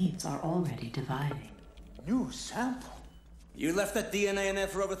the gametes are already dividing. New sample? You left that DNA in there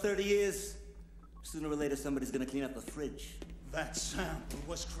for over 30 years. Sooner or later, somebody's gonna clean up the fridge. That sample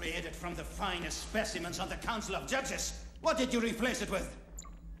was created from the finest specimens on the Council of Judges. What did you replace it with?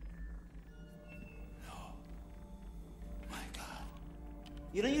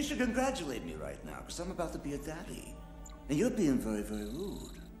 You know, you should congratulate me right now, because I'm about to be a daddy. And you're being very, very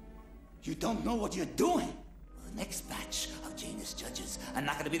rude. You don't know what you're doing. Well, the next batch of Janus judges are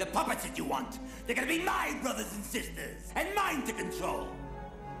not gonna be the puppets that you want. They're gonna be my brothers and sisters, and mine to control.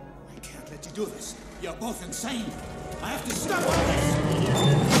 I can't let you do this. You're both insane. I have to stop all this!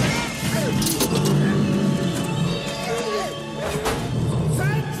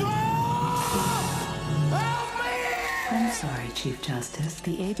 I'm sorry, Chief Justice.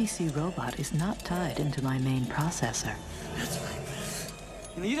 The ABC robot is not tied into my main processor. That's right, Chris.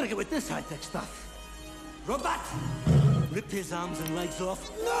 You know, you gotta get with this high-tech stuff. Robot! Rip his arms and legs off.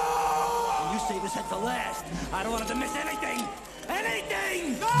 No! And you save his head for last. I don't want him to miss anything!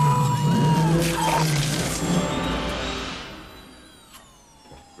 Anything!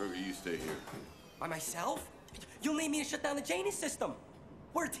 Burger, you stay here. By myself? You'll need me to shut down the Janus system.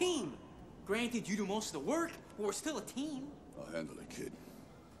 We're a team. Granted, you do most of the work, but we're still a team. I'll handle it, kid.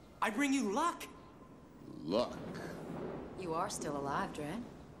 I bring you luck. Luck? You are still alive, Dredd.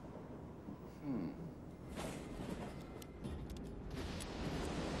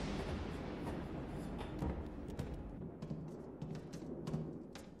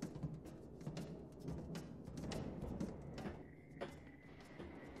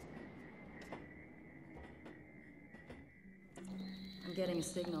 I'm getting a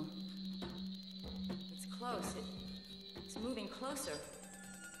signal. It's close. It's moving closer.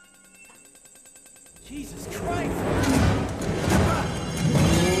 Jesus Christ!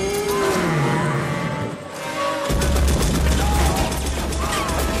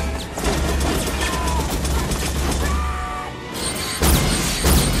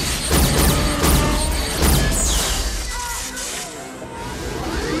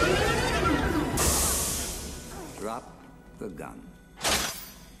 Drop the gun.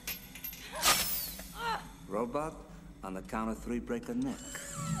 Robot, on the count of 3, break a neck.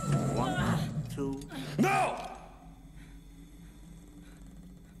 1, 2... No!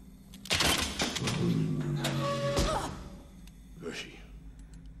 Hershey.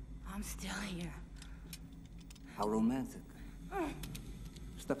 I'm still here. How romantic.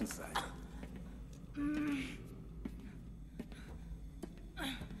 Step inside.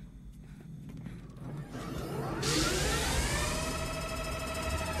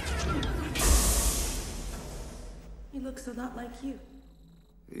 He looks a lot like you.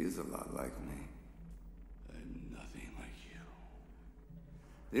 He's a lot like me. I'm nothing like you.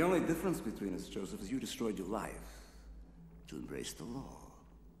 The only difference between us, Joseph, is you destroyed your life to embrace the law.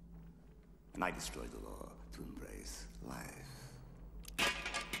 And I destroyed the law to embrace life.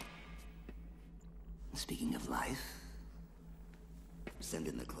 Speaking of life, send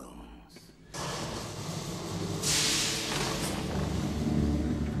in the clones.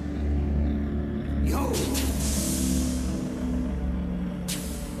 Yo!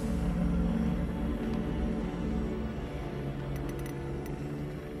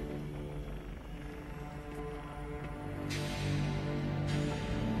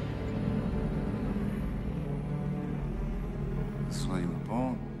 That's why you were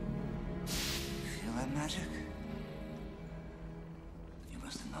born. Feel that magic? You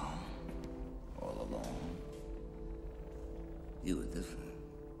must have known all along. You were different.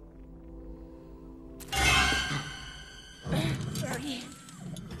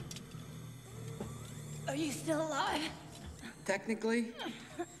 Are you still alive? Technically,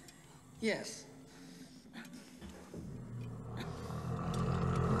 yes.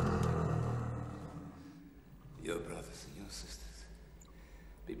 Your brothers and your sisters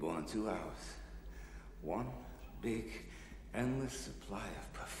be born in 2 hours. One big, endless supply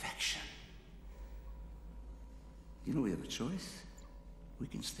of perfection. You know we have a choice. We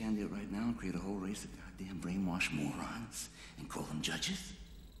can stand here right now and create a whole race of goddamn brainwashed morons and call them judges.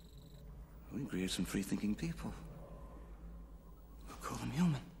 We can create some free-thinking people. We'll call them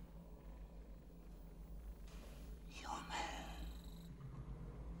human. You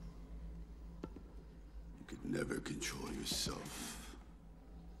could never control yourself.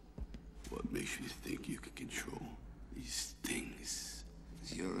 What made makes you think you can control these things?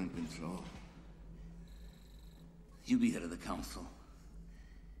 You're in control. You be head of the council.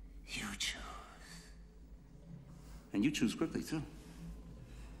 You choose. And you choose quickly, too.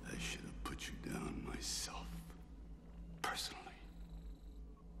 I should have put you down myself. Personally.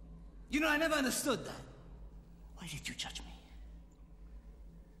 You know, I never understood that. Why did you judge me?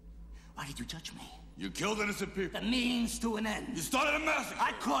 Why did you judge me? You killed innocent people. The means to an end. You started a massacre.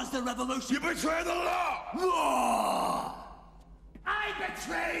 I caused the revolution. You betrayed the law! Law! I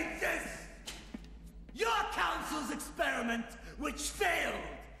betrayed this! Your council's experiment, which failed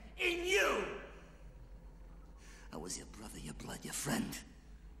in you! I was your brother, your blood, your friend.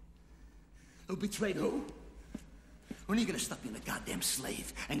 Who betrayed who? When are you gonna stop being a goddamn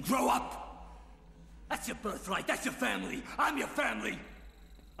slave and grow up? That's your birthright, that's your family. I'm your family.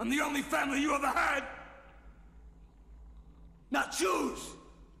 I'm the only family you ever had. Now choose!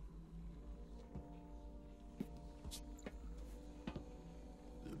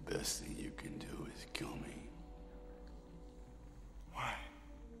 The best thing you can do is kill me. Why?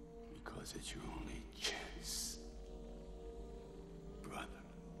 Because it's your only chance. Brother.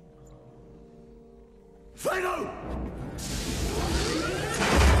 Final!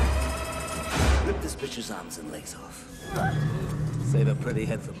 Rip this bitch's arms and legs off. Save a pretty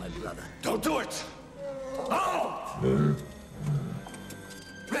head for my brother. Don't do it! Oh!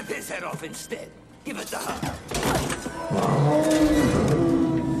 Rip his head off instead. Give it to her.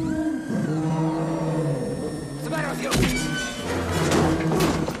 What's the matter with you?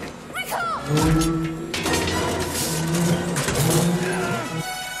 Rico!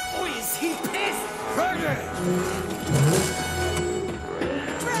 Oh, is he pissed? Pregnant!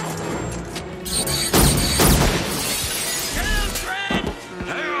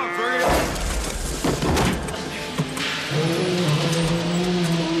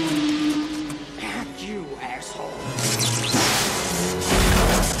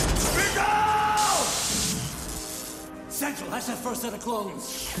 That's the first set of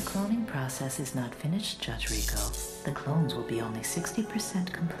clones. The cloning process is not finished, Judge Rico. The clones will be only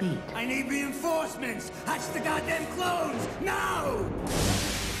 60% complete. I need reinforcements! Hatch the goddamn clones! Now!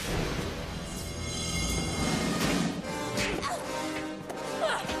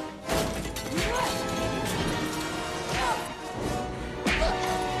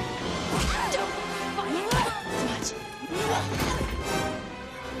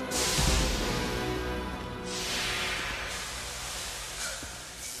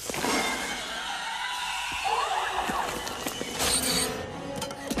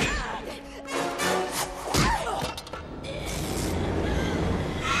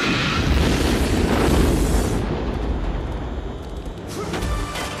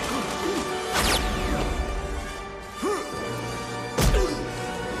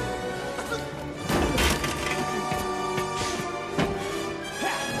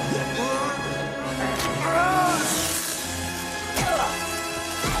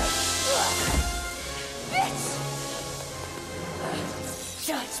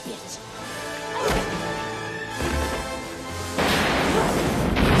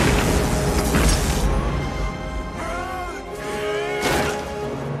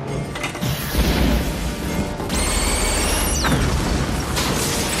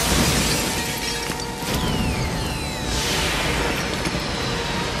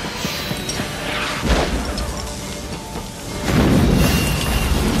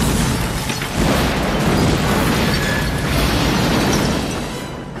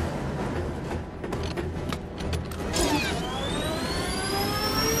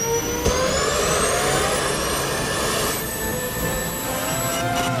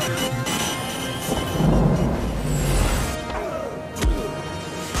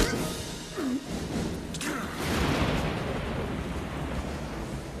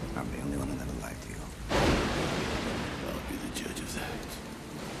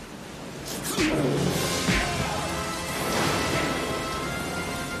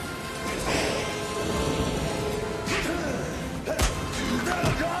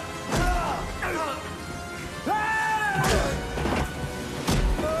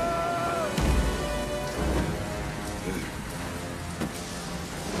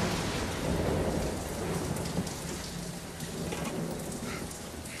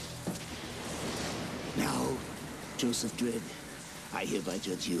 Joseph Dredd, I hereby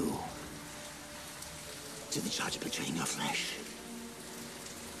judge you to the charge of betraying our flesh.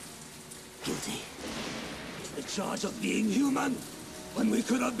 Guilty to the charge of being human when we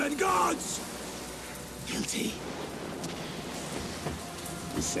could have been gods. Guilty.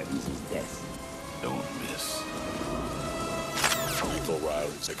 The sentence is death. Don't miss. Lethal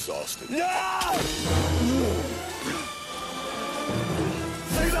rounds exhausted. No!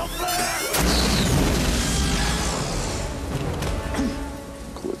 Signal flare!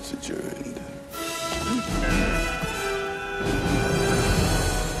 Court's adjourned.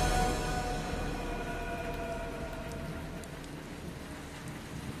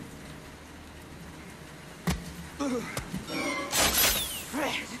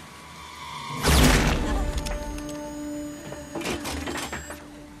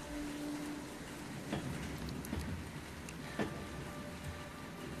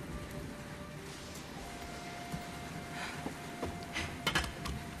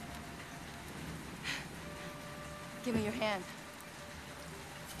 Give me your hand.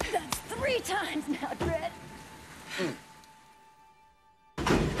 That's 3 times now, Dredd.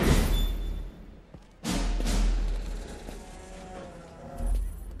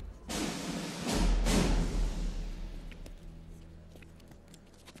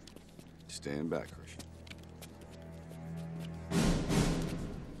 Stand back, Hershey.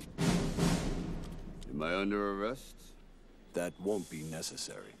 Am I under arrest? That won't be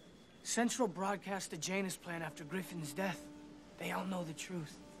necessary. Central broadcast the Janus plan after Griffin's death. They all know the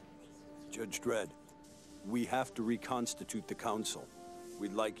truth. Judge Dredd, we have to reconstitute the council.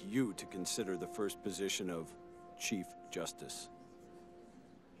 We'd like you to consider the first position of Chief Justice.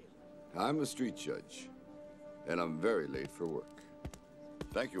 I'm a street judge, and I'm very late for work.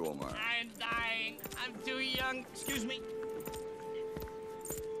 Thank you, Omar. I'm dying. I'm too young. Excuse me.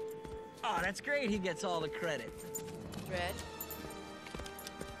 Oh, that's great. He gets all the credit. Dredd?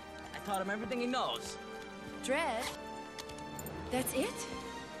 I taught him everything he knows. Dredd? That's it?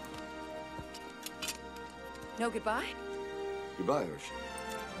 No goodbye? Goodbye, Hershey.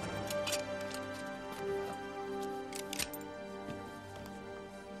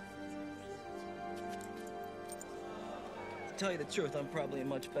 To tell you the truth, I'm probably a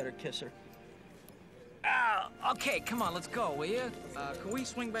much better kisser. Okay, come on, let's go, will you? Can we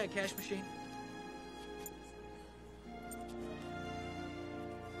swing by a cash machine?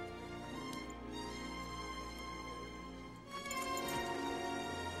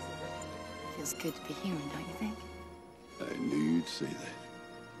 Feels good to be human, don't you think? I knew you'd say that.